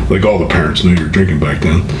 Like, all the parents knew you were drinking back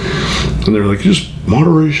then. And they were like, just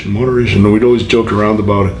moderation. And we'd always joke around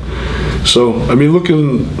about it. So, I mean,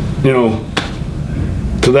 looking,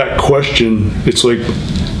 to that question, it's like,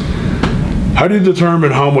 how do you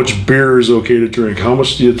determine how much beer is okay to drink? How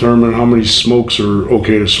much do you determine how many smokes are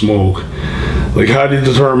okay to smoke? Like, how do you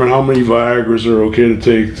determine how many Viagras are okay to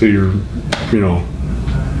take to your, you know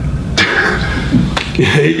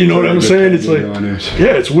what I'm saying? It's like,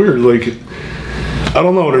 yeah, it's weird. Like, I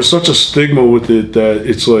don't know. There's such a stigma with it that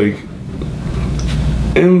it's like,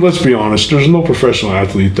 And let's be honest, there's no professional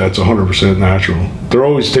athlete that's 100% natural. They're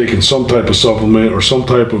always taking some type of supplement or some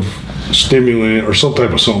type of stimulant or some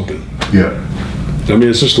type of something. Yeah. I mean,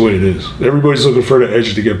 it's just the way it is. Everybody's looking for the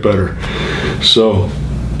edge to get better. So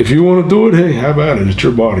if you want to do it, hey, have at it. It's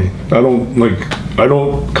your body. I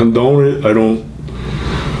don't condone it. I don't,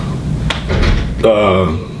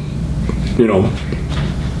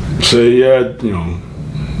 say, yeah,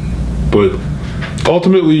 but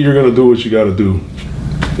ultimately you're going to do what you got to do.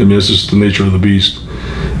 I mean, it's just the nature of the beast.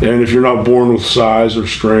 And if you're not born with size or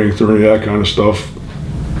strength or any of that kind of stuff,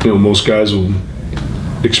 most guys will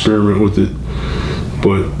experiment with it.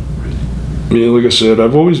 But, I mean, like I said,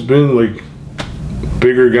 I've always been like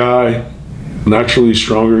bigger guy, naturally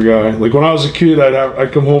stronger guy. Like when I was a kid,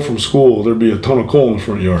 I'd come home from school, there'd be a ton of coal in the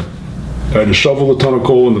front yard. I had to shovel a ton of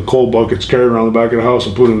coal in the coal buckets, carry it around the back of the house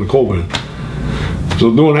and put it in the coal bin. So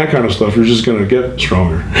doing that kind of stuff, you're just gonna get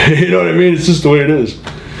stronger. You know what I mean? It's just the way it is.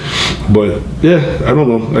 But yeah, I don't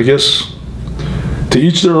know. I guess to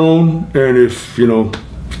each their own. And if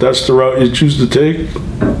that's the route you choose to take,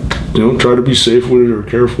 try to be safe with it or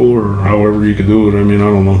careful or however you can do it. I mean, I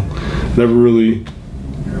don't know. Never really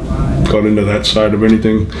got into that side of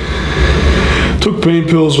anything. Took pain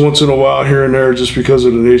pills once in a while here and there just because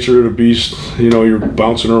of the nature of the beast. You're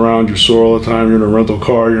bouncing around, you're sore all the time, you're in a rental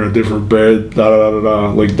car, you're in a different bed,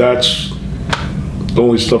 da-da-da-da-da. Like, that's the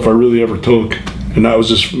only stuff I really ever took. And that was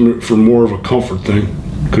just for more of a comfort thing.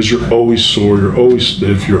 Because you're always sore, you're always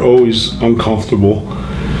stiff, you're always uncomfortable.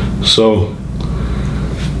 So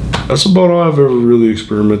that's about all I've ever really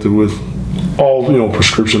experimented with. All,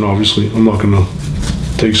 prescription, obviously. I'm not going to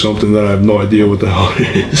take something that I have no idea what the hell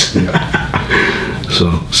it is. Yeah.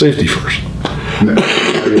 So, safety first. You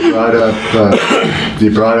brought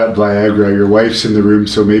up Viagra. Your wife's in the room,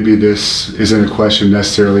 so maybe this isn't a question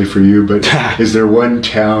necessarily for you, but is there one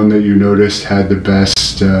town that you noticed had the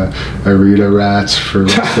best arena rats for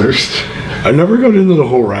wrestlers? I never got into the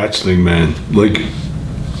whole rats thing, man. Like,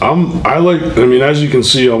 as you can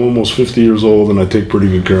see, I'm almost 50 years old and I take pretty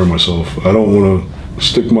good care of myself. I don't want to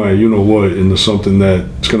stick my you-know-what into something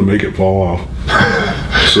that's going to make it fall off.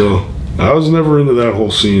 So I was never into that whole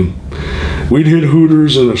scene. We'd hit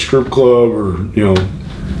Hooters in a strip club or,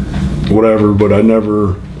 whatever, but I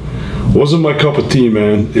never, wasn't my cup of tea,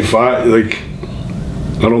 man. If I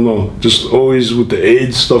don't know, just always with the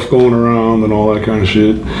AIDS stuff going around and all that kind of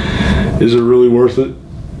shit. Is it really worth it?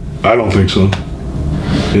 I don't think so.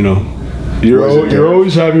 You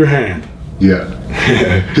always have your hand. Yeah.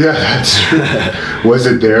 Yeah, that's true. Was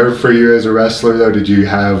it there for you as a wrestler though? Did you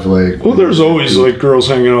have Well, there's always girls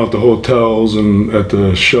hanging out at the hotels and at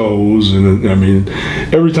the shows, and I mean,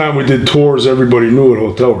 every time we did tours, everybody knew what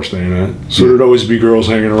hotel we're staying at. So there'd always be girls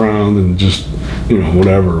hanging around and just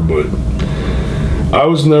whatever. But I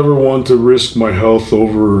was never one to risk my health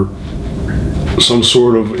over some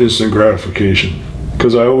sort of instant gratification.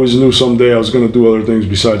 Because I always knew someday I was going to do other things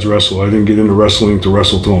besides wrestle. I didn't get into wrestling to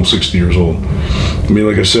wrestle till I'm 60 years old. I mean,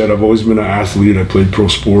 like I said, I've always been an athlete. I played pro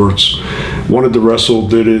sports, wanted to wrestle,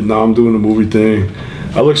 did it. Now I'm doing the movie thing.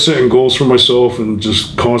 I like setting goals for myself and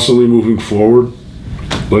just constantly moving forward.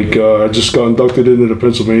 I just got inducted into the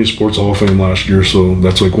Pennsylvania Sports Hall of Fame last year, so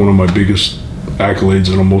that's one of my biggest accolades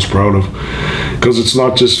that I'm most proud of. Because it's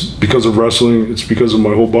not just because of wrestling, it's because of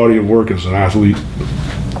my whole body of work as an athlete.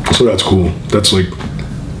 So that's cool. That's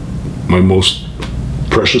my most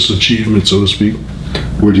precious achievement, so to speak.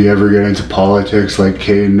 Would you ever get into politics like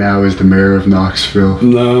Kane now is the mayor of Knoxville?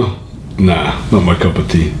 No, not my cup of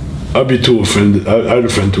tea. I'd be too offended. I'd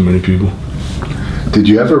offend too many people. Did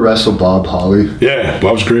you ever wrestle Bob Holly? Yeah,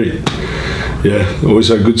 Bob's great. Yeah, always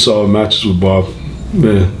had good solid matches with Bob.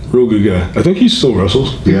 Yeah, real good guy. I think he still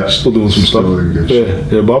wrestles. Yeah, he's still doing some stuff.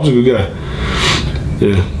 Yeah, Bob's a good guy.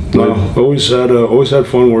 Yeah. No, always had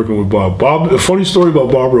fun working with Bob. Bob, a funny story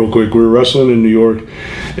about Bob real quick. We were wrestling in New York,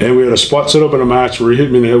 and we had a spot set up in a match where he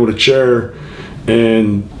hit me in the head with a chair,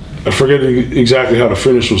 and I forget exactly how the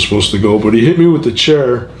finish was supposed to go, but he hit me with the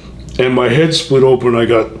chair, and my head split open. I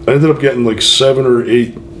ended up getting 7 or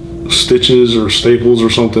 8 stitches or staples or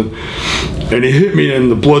something, and he hit me,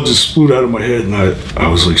 and the blood just spewed out of my head, and I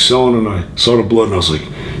was selling, and I saw the blood, and I was like,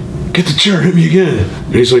 get the chair, hit me again.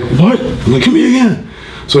 And he's like, what? I'm like, hit me again.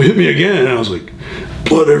 So he hit me again, and I was like,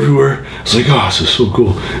 blood everywhere. I was like, oh, this is so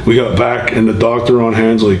cool. We got back, and the doctor on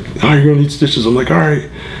hand's like, oh, you're gonna need stitches. I'm like, all right.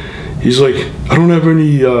 He's like, I don't have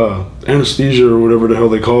any anesthesia or whatever the hell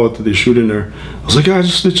they call it that they shoot in there. I was like, I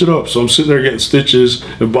just stitch it up. So I'm sitting there getting stitches,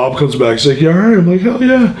 and Bob comes back. He's like, you all right? I'm like, hell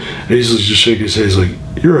yeah. And he's just shaking his head. He's like,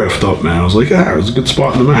 you're effed up, man. I was like, it was a good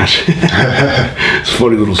spot in the match. It's a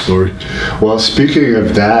funny little story. Well, speaking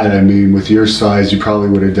of that, I mean, with your size, you probably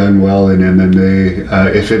would have done well in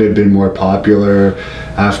MMA. If it had been more popular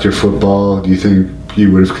after football, do you think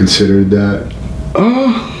you would have considered that?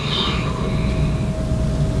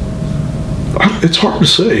 It's hard to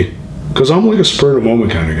say, because I'm like a spur of the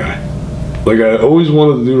moment kind of guy. Like, I always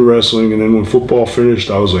wanted to do the wrestling, and then when football finished,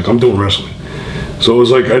 I was like, I'm doing wrestling. So it was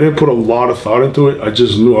like, I didn't put a lot of thought into it. I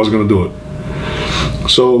just knew I was going to do it.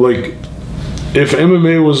 So, like, if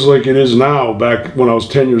MMA was like it is now, back when I was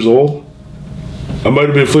 10 years old, I might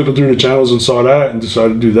have been flipping through the channels and saw that and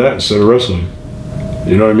decided to do that instead of wrestling.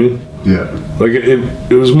 You know what I mean? Yeah. Like,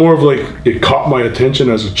 it was more of like, it caught my attention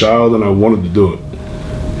as a child and I wanted to do it.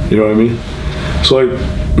 You know what I mean? So, like,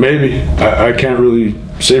 maybe. I can't really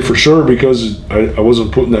say for sure because I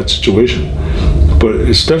wasn't put in that situation. But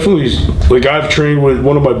it's definitely, like, I've trained with,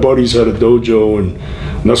 one of my buddies had a dojo in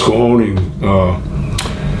Nicholson,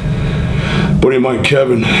 buddy of mine,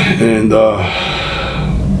 Kevin, and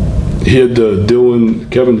he had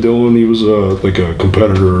Kevin Dillon, he was like a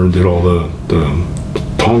competitor and did all the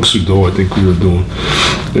Tong Sudo, I think we were doing.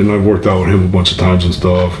 And I've worked out with him a bunch of times and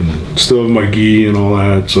stuff, and still have my gi and all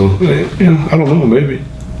that. So, yeah, I don't know, maybe.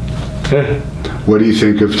 Yeah. What do you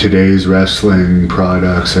think of today's wrestling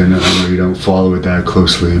products? I know you don't follow it that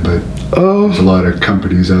closely, but there's a lot of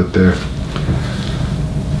companies out there.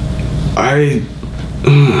 I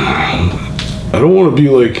don't want to be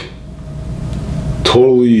like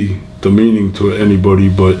totally demeaning to anybody,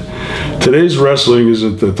 but today's wrestling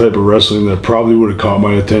isn't the type of wrestling that probably would have caught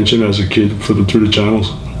my attention as a kid flipping through the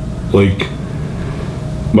channels. Like,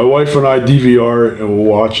 my wife and I DVR it and we'll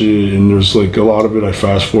watch it, and there's like a lot of it I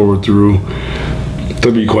fast forward through,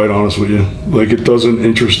 to be quite honest with you. Like, it doesn't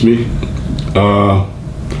interest me.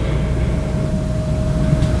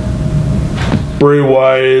 Bray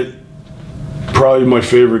Wyatt, probably my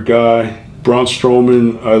favorite guy. Braun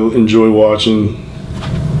Strowman, I enjoy watching.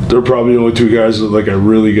 They're probably the only two guys that, like, I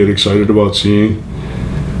really get excited about seeing.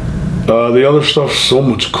 The other stuff, so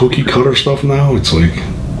much cookie cutter stuff now, it's like,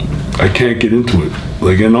 I can't get into it.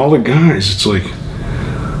 Like, and all the guys, it's like,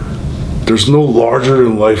 there's no larger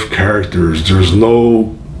than life characters. There's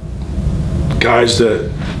no guys that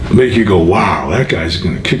make you go, wow, that guy's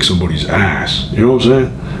gonna kick somebody's ass. You know what I'm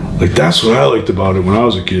saying? Like, that's what I liked about it when I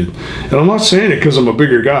was a kid. And I'm not saying it because I'm a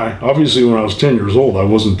bigger guy. Obviously, when I was 10 years old, I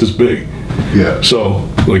wasn't this big. Yeah. So,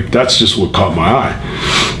 like, that's just what caught my eye.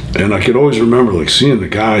 And I could always remember, like, seeing the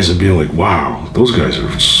guys and being like, wow, those guys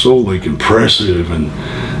are so, like, impressive and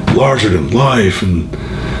larger than life. And,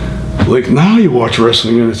 like, now you watch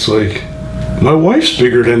wrestling and it's like, my wife's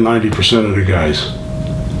bigger than 90% of the guys.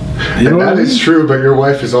 You know, that is true, but your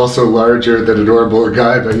wife is also larger than a normal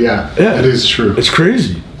guy, but yeah, it is true. It's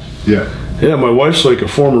crazy. Yeah. Yeah, my wife's like a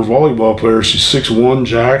former volleyball player. She's 6'1",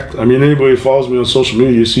 jacked. I mean, anybody who follows me on social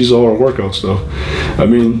media sees all our workout stuff. I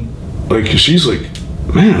mean, like, she's like,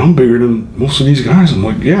 man, I'm bigger than most of these guys. I'm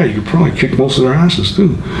like, yeah, you could probably kick most of their asses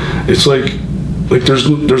too. It's like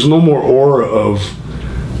there's no more aura of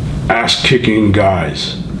ass-kicking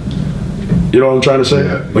guys. You know what I'm trying to say?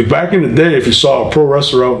 Yeah. Like, back in the day, if you saw a pro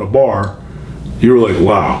wrestler out in a bar, you were like,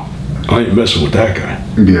 wow, I ain't messing with that guy.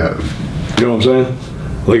 Yeah. You know what I'm saying?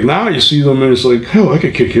 Like, now you see them and it's like, hell, I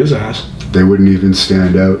could kick his ass. They wouldn't even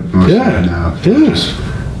stand out most of them now. Yes.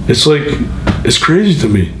 It's like, it's crazy to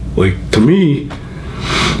me. Like, to me,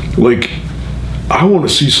 like, I want to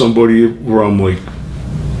see somebody where I'm like,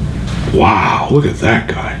 wow, look at that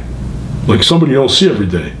guy. Like, somebody you don't see every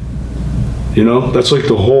day. You know, that's like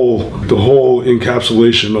the whole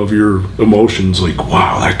encapsulation of your emotions. Like,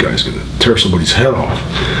 wow, that guy's gonna tear somebody's head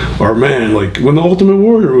off. Or, man, like, when the Ultimate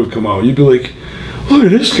Warrior would come out, you'd be like, look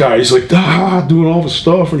at this guy. He's like, doing all this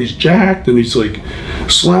stuff, and he's jacked, and he's like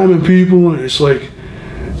slamming people, and it's like,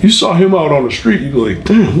 you saw him out on the street, you'd be like,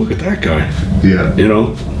 damn, look at that guy. Yeah. You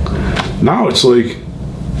know. Now it's like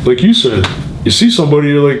you said, you see somebody,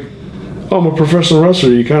 you're like, oh, I'm a professional wrestler.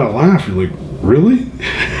 You kind of laugh. You're like, really?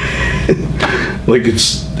 Like,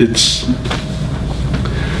 it's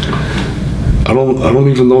I don't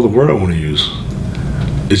even know the word I want to use.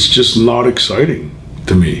 It's just not exciting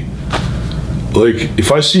to me. Like,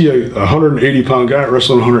 if I see a 180-pound guy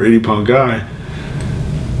wrestling a 180-pound guy,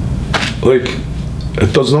 like,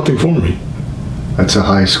 it does nothing for me. That's a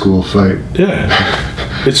high school fight. Yeah.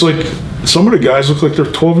 It's like, some of the guys look like they're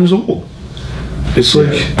 12 years old. It's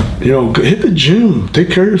like, you know, hit the gym, take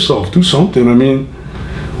care of yourself, do something. I mean,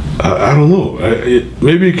 I don't know.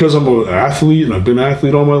 Maybe because I'm an athlete and I've been an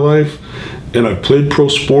athlete all my life, and I've played pro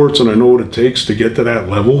sports and I know what it takes to get to that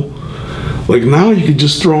level. Like now, you could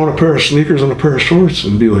just throw on a pair of sneakers and a pair of shorts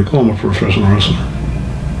and be like, "Oh, I'm a professional wrestler."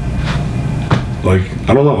 Like,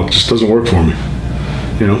 I don't know. It just doesn't work for me.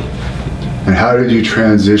 You know. And how did you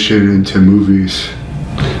transition into movies?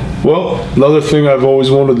 Well, another thing I've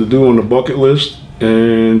always wanted to do on the bucket list,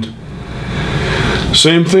 and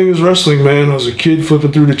same thing as wrestling, man. I was a kid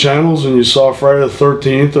flipping through the channels and you saw Friday the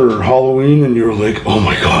 13th or Halloween and you were like, oh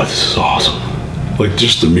my God, this is awesome. Like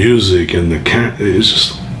just the music and it's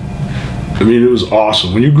just, I mean, it was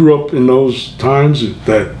awesome. When you grew up in those times,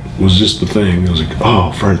 that was just the thing. It was like,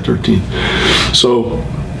 oh, Friday the 13th. So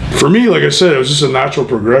for me, like I said, it was just a natural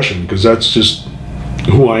progression because that's just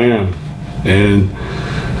who I am. And,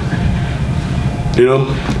 you know,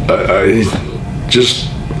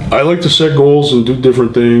 I like to set goals and do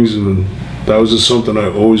different things, and that was just something I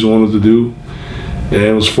always wanted to do. And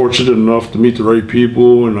I was fortunate enough to meet the right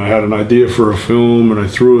people, and I had an idea for a film, and I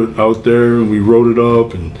threw it out there, and we wrote it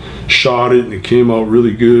up and shot it, and it came out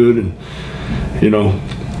really good. And, you know,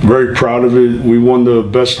 very proud of it. We won the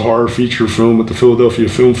Best Horror Feature Film at the Philadelphia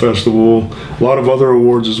Film Festival. A lot of other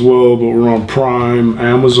awards as well, but we're on Prime,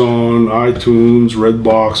 Amazon, iTunes,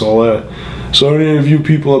 Redbox, all that. So any of you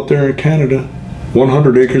people up there in Canada,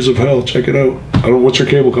 100 Acres of Hell, check it out. What's your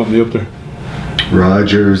cable company up there?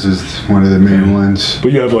 Rogers is one of the main ones.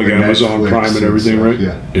 But you have like Amazon Netflix Prime and everything, right?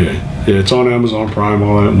 Yeah. Yeah, it's on Amazon Prime,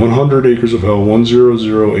 all that. 100 Acres of Hell,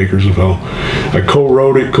 100 Acres of Hell. I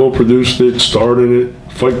co-wrote it, co-produced it, starred in it,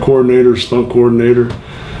 fight coordinator, stunt coordinator.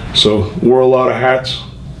 So wore a lot of hats,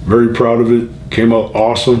 very proud of it, came out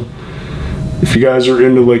awesome. If you guys are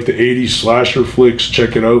into like the 80s slasher flicks,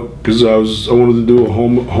 check it out, because I wanted to do a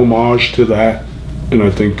homage to that. And I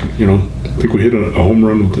think, you know, we hit a home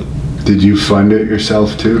run with it. Did you fund it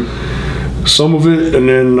yourself too? Some of it, and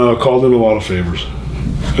then called in a lot of favors.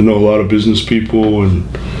 I know a lot of business people, and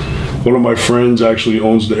one of my friends actually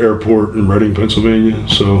owns the airport in Reading, Pennsylvania.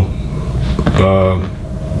 So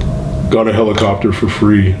got a helicopter for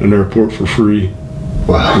free, an airport for free.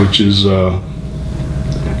 Wow. Which is,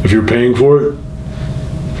 if you're paying for it,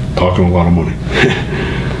 talking a lot of money.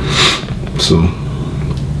 So.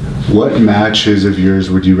 What matches of yours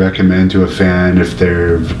would you recommend to a fan if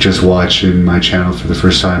they're just watching my channel for the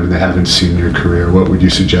first time and they haven't seen your career? What would you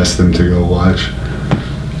suggest them to go watch?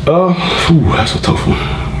 That's a tough one.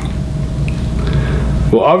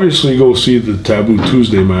 Well, obviously go see the Taboo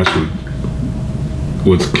Tuesday match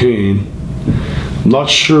with Kane. I'm not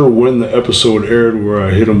sure when the episode aired where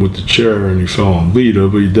I hit him with the chair and he fell on Lita,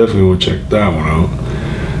 but you definitely would check that one out.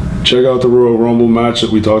 Check out the Royal Rumble match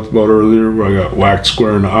that we talked about earlier where I got whacked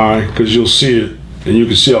square in the eye, because you'll see it and you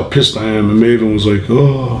can see how pissed I am, and Maven was like,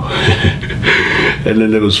 oh. And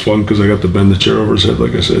then it was fun because I got to bend the chair over his head,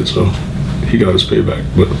 like I said, so he got his payback.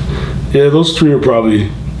 But yeah, those three are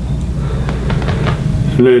probably.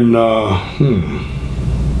 And then the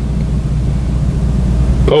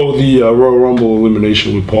Royal Rumble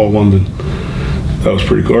elimination with Paul London. That was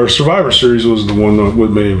pretty cool. Our Survivor Series was the one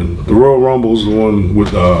with Maven. The Royal Rumble was the one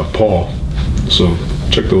with Paul. So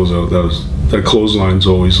check those out. That clothesline's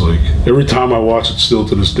always like, every time I watch it still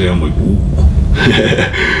to this day, I'm like, ooh.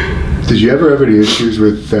 Did you ever have any issues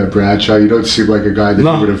with Bradshaw? You don't seem like a guy that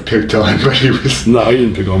you would have picked on, but he was... No, he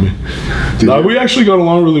didn't pick on me. We actually got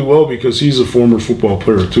along really well because he's a former football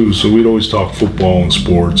player too, so we'd always talk football and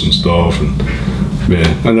sports and stuff, and man,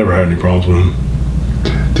 I never had any problems with him.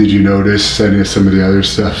 Did you notice any of some of the other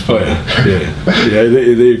stuff? Oh yeah.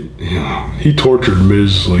 He tortured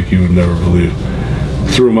Miz like you would never believe.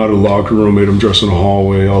 Threw him out of the locker room, made him dress in the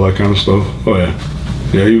hallway, all that kind of stuff. Oh yeah.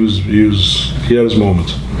 He had his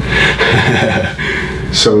moments.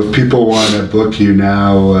 So if people want to book you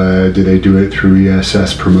now, do they do it through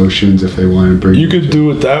ESS Promotions if they want to bring you? You could do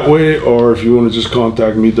it that way, or if you want to just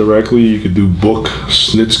contact me directly, you could do book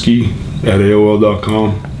Snitsky at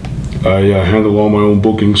AOL.com. I handle all my own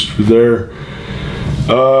bookings through there.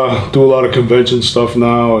 Do a lot of convention stuff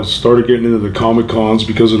now. I started getting into the Comic Cons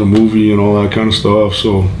because of the movie and all that kind of stuff.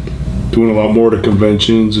 So doing a lot more of the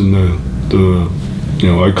conventions and the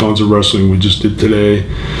Icons of Wrestling we just did today.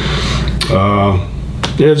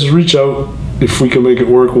 Just reach out. If we can make it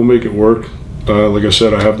work, we'll make it work. Like I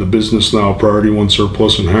said, I have the business now, Priority One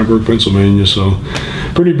Surplus in Hamburg, Pennsylvania. So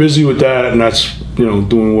pretty busy with that, and that's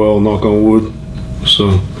doing well, knock on wood.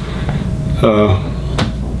 So.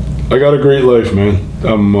 I got a great life, man.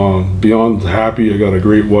 I'm beyond happy. I got a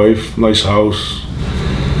great wife, nice house,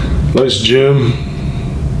 nice gym.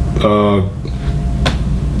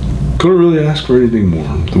 Couldn't really ask for anything more.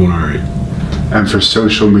 I'm doing all right. And for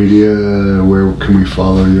social media, where can we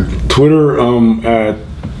follow you? Twitter, at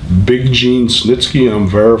Big Gene Snitsky. I'm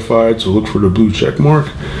verified, so look for the blue check mark.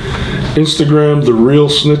 Instagram, The Real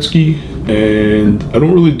Snitsky. And I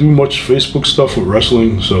don't really do much Facebook stuff with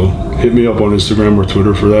wrestling, so hit me up on Instagram or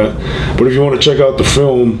Twitter for that. But if you want to check out the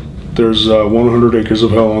film, there's 100 Acres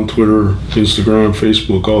of Hell on Twitter, Instagram,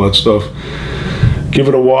 Facebook, all that stuff. Give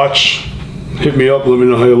it a watch. Hit me up. Let me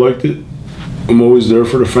know how you liked it. I'm always there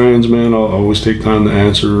for the fans, man. I'll always take time to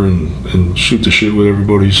answer and shoot the shit with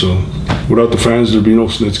everybody. So without the fans, there'd be no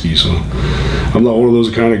Snitsky. So I'm not one of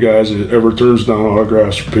those kind of guys that ever turns down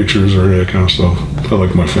autographs or pictures or that kind of stuff. I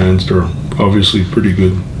like my fans. They're obviously pretty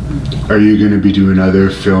good. Are you going to be doing other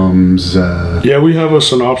films? Yeah, we have a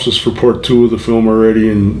synopsis for part 2 of the film already,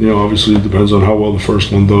 and obviously it depends on how well the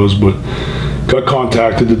first one does, but got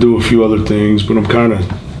contacted to do a few other things, but I'm kind of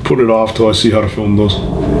put it off till I see how the film does.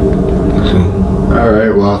 All right,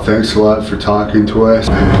 well, thanks a lot for talking to us.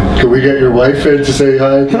 Can we get your wife in to say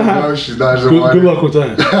hi? No, she's not. Good luck with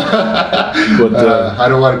that. But I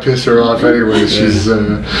don't want to piss her off anyway.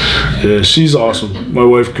 Yeah, she's awesome. My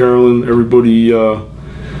wife, Carolyn, everybody,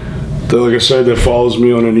 like I said, that follows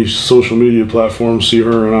me on any social media platform, see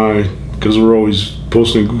her and I, because we're always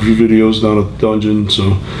posting goofy videos down at the dungeon,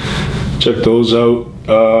 so check those out.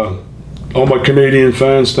 All my Canadian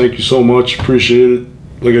fans, thank you so much. Appreciate it.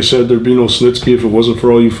 Like I said, there'd be no Snitsky if it wasn't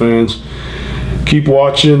for all you fans. Keep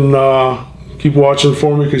watching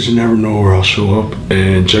for me, because you never know where I'll show up.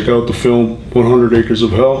 And check out the film 100 Acres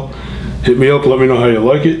of Hell. Hit me up, let me know how you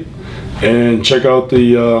like it. And check out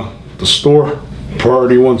the store,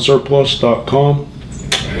 PriorityOneSurplus.com.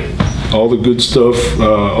 All the good stuff,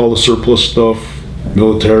 all the surplus stuff,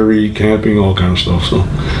 military, camping, all kind of stuff. So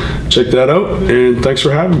check that out, and thanks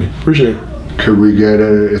for having me. Appreciate it. Could we get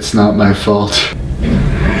a It's Not My Fault?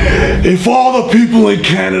 If all the people in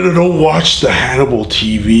Canada don't watch the Hannibal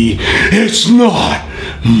TV, it's not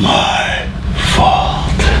my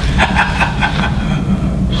fault.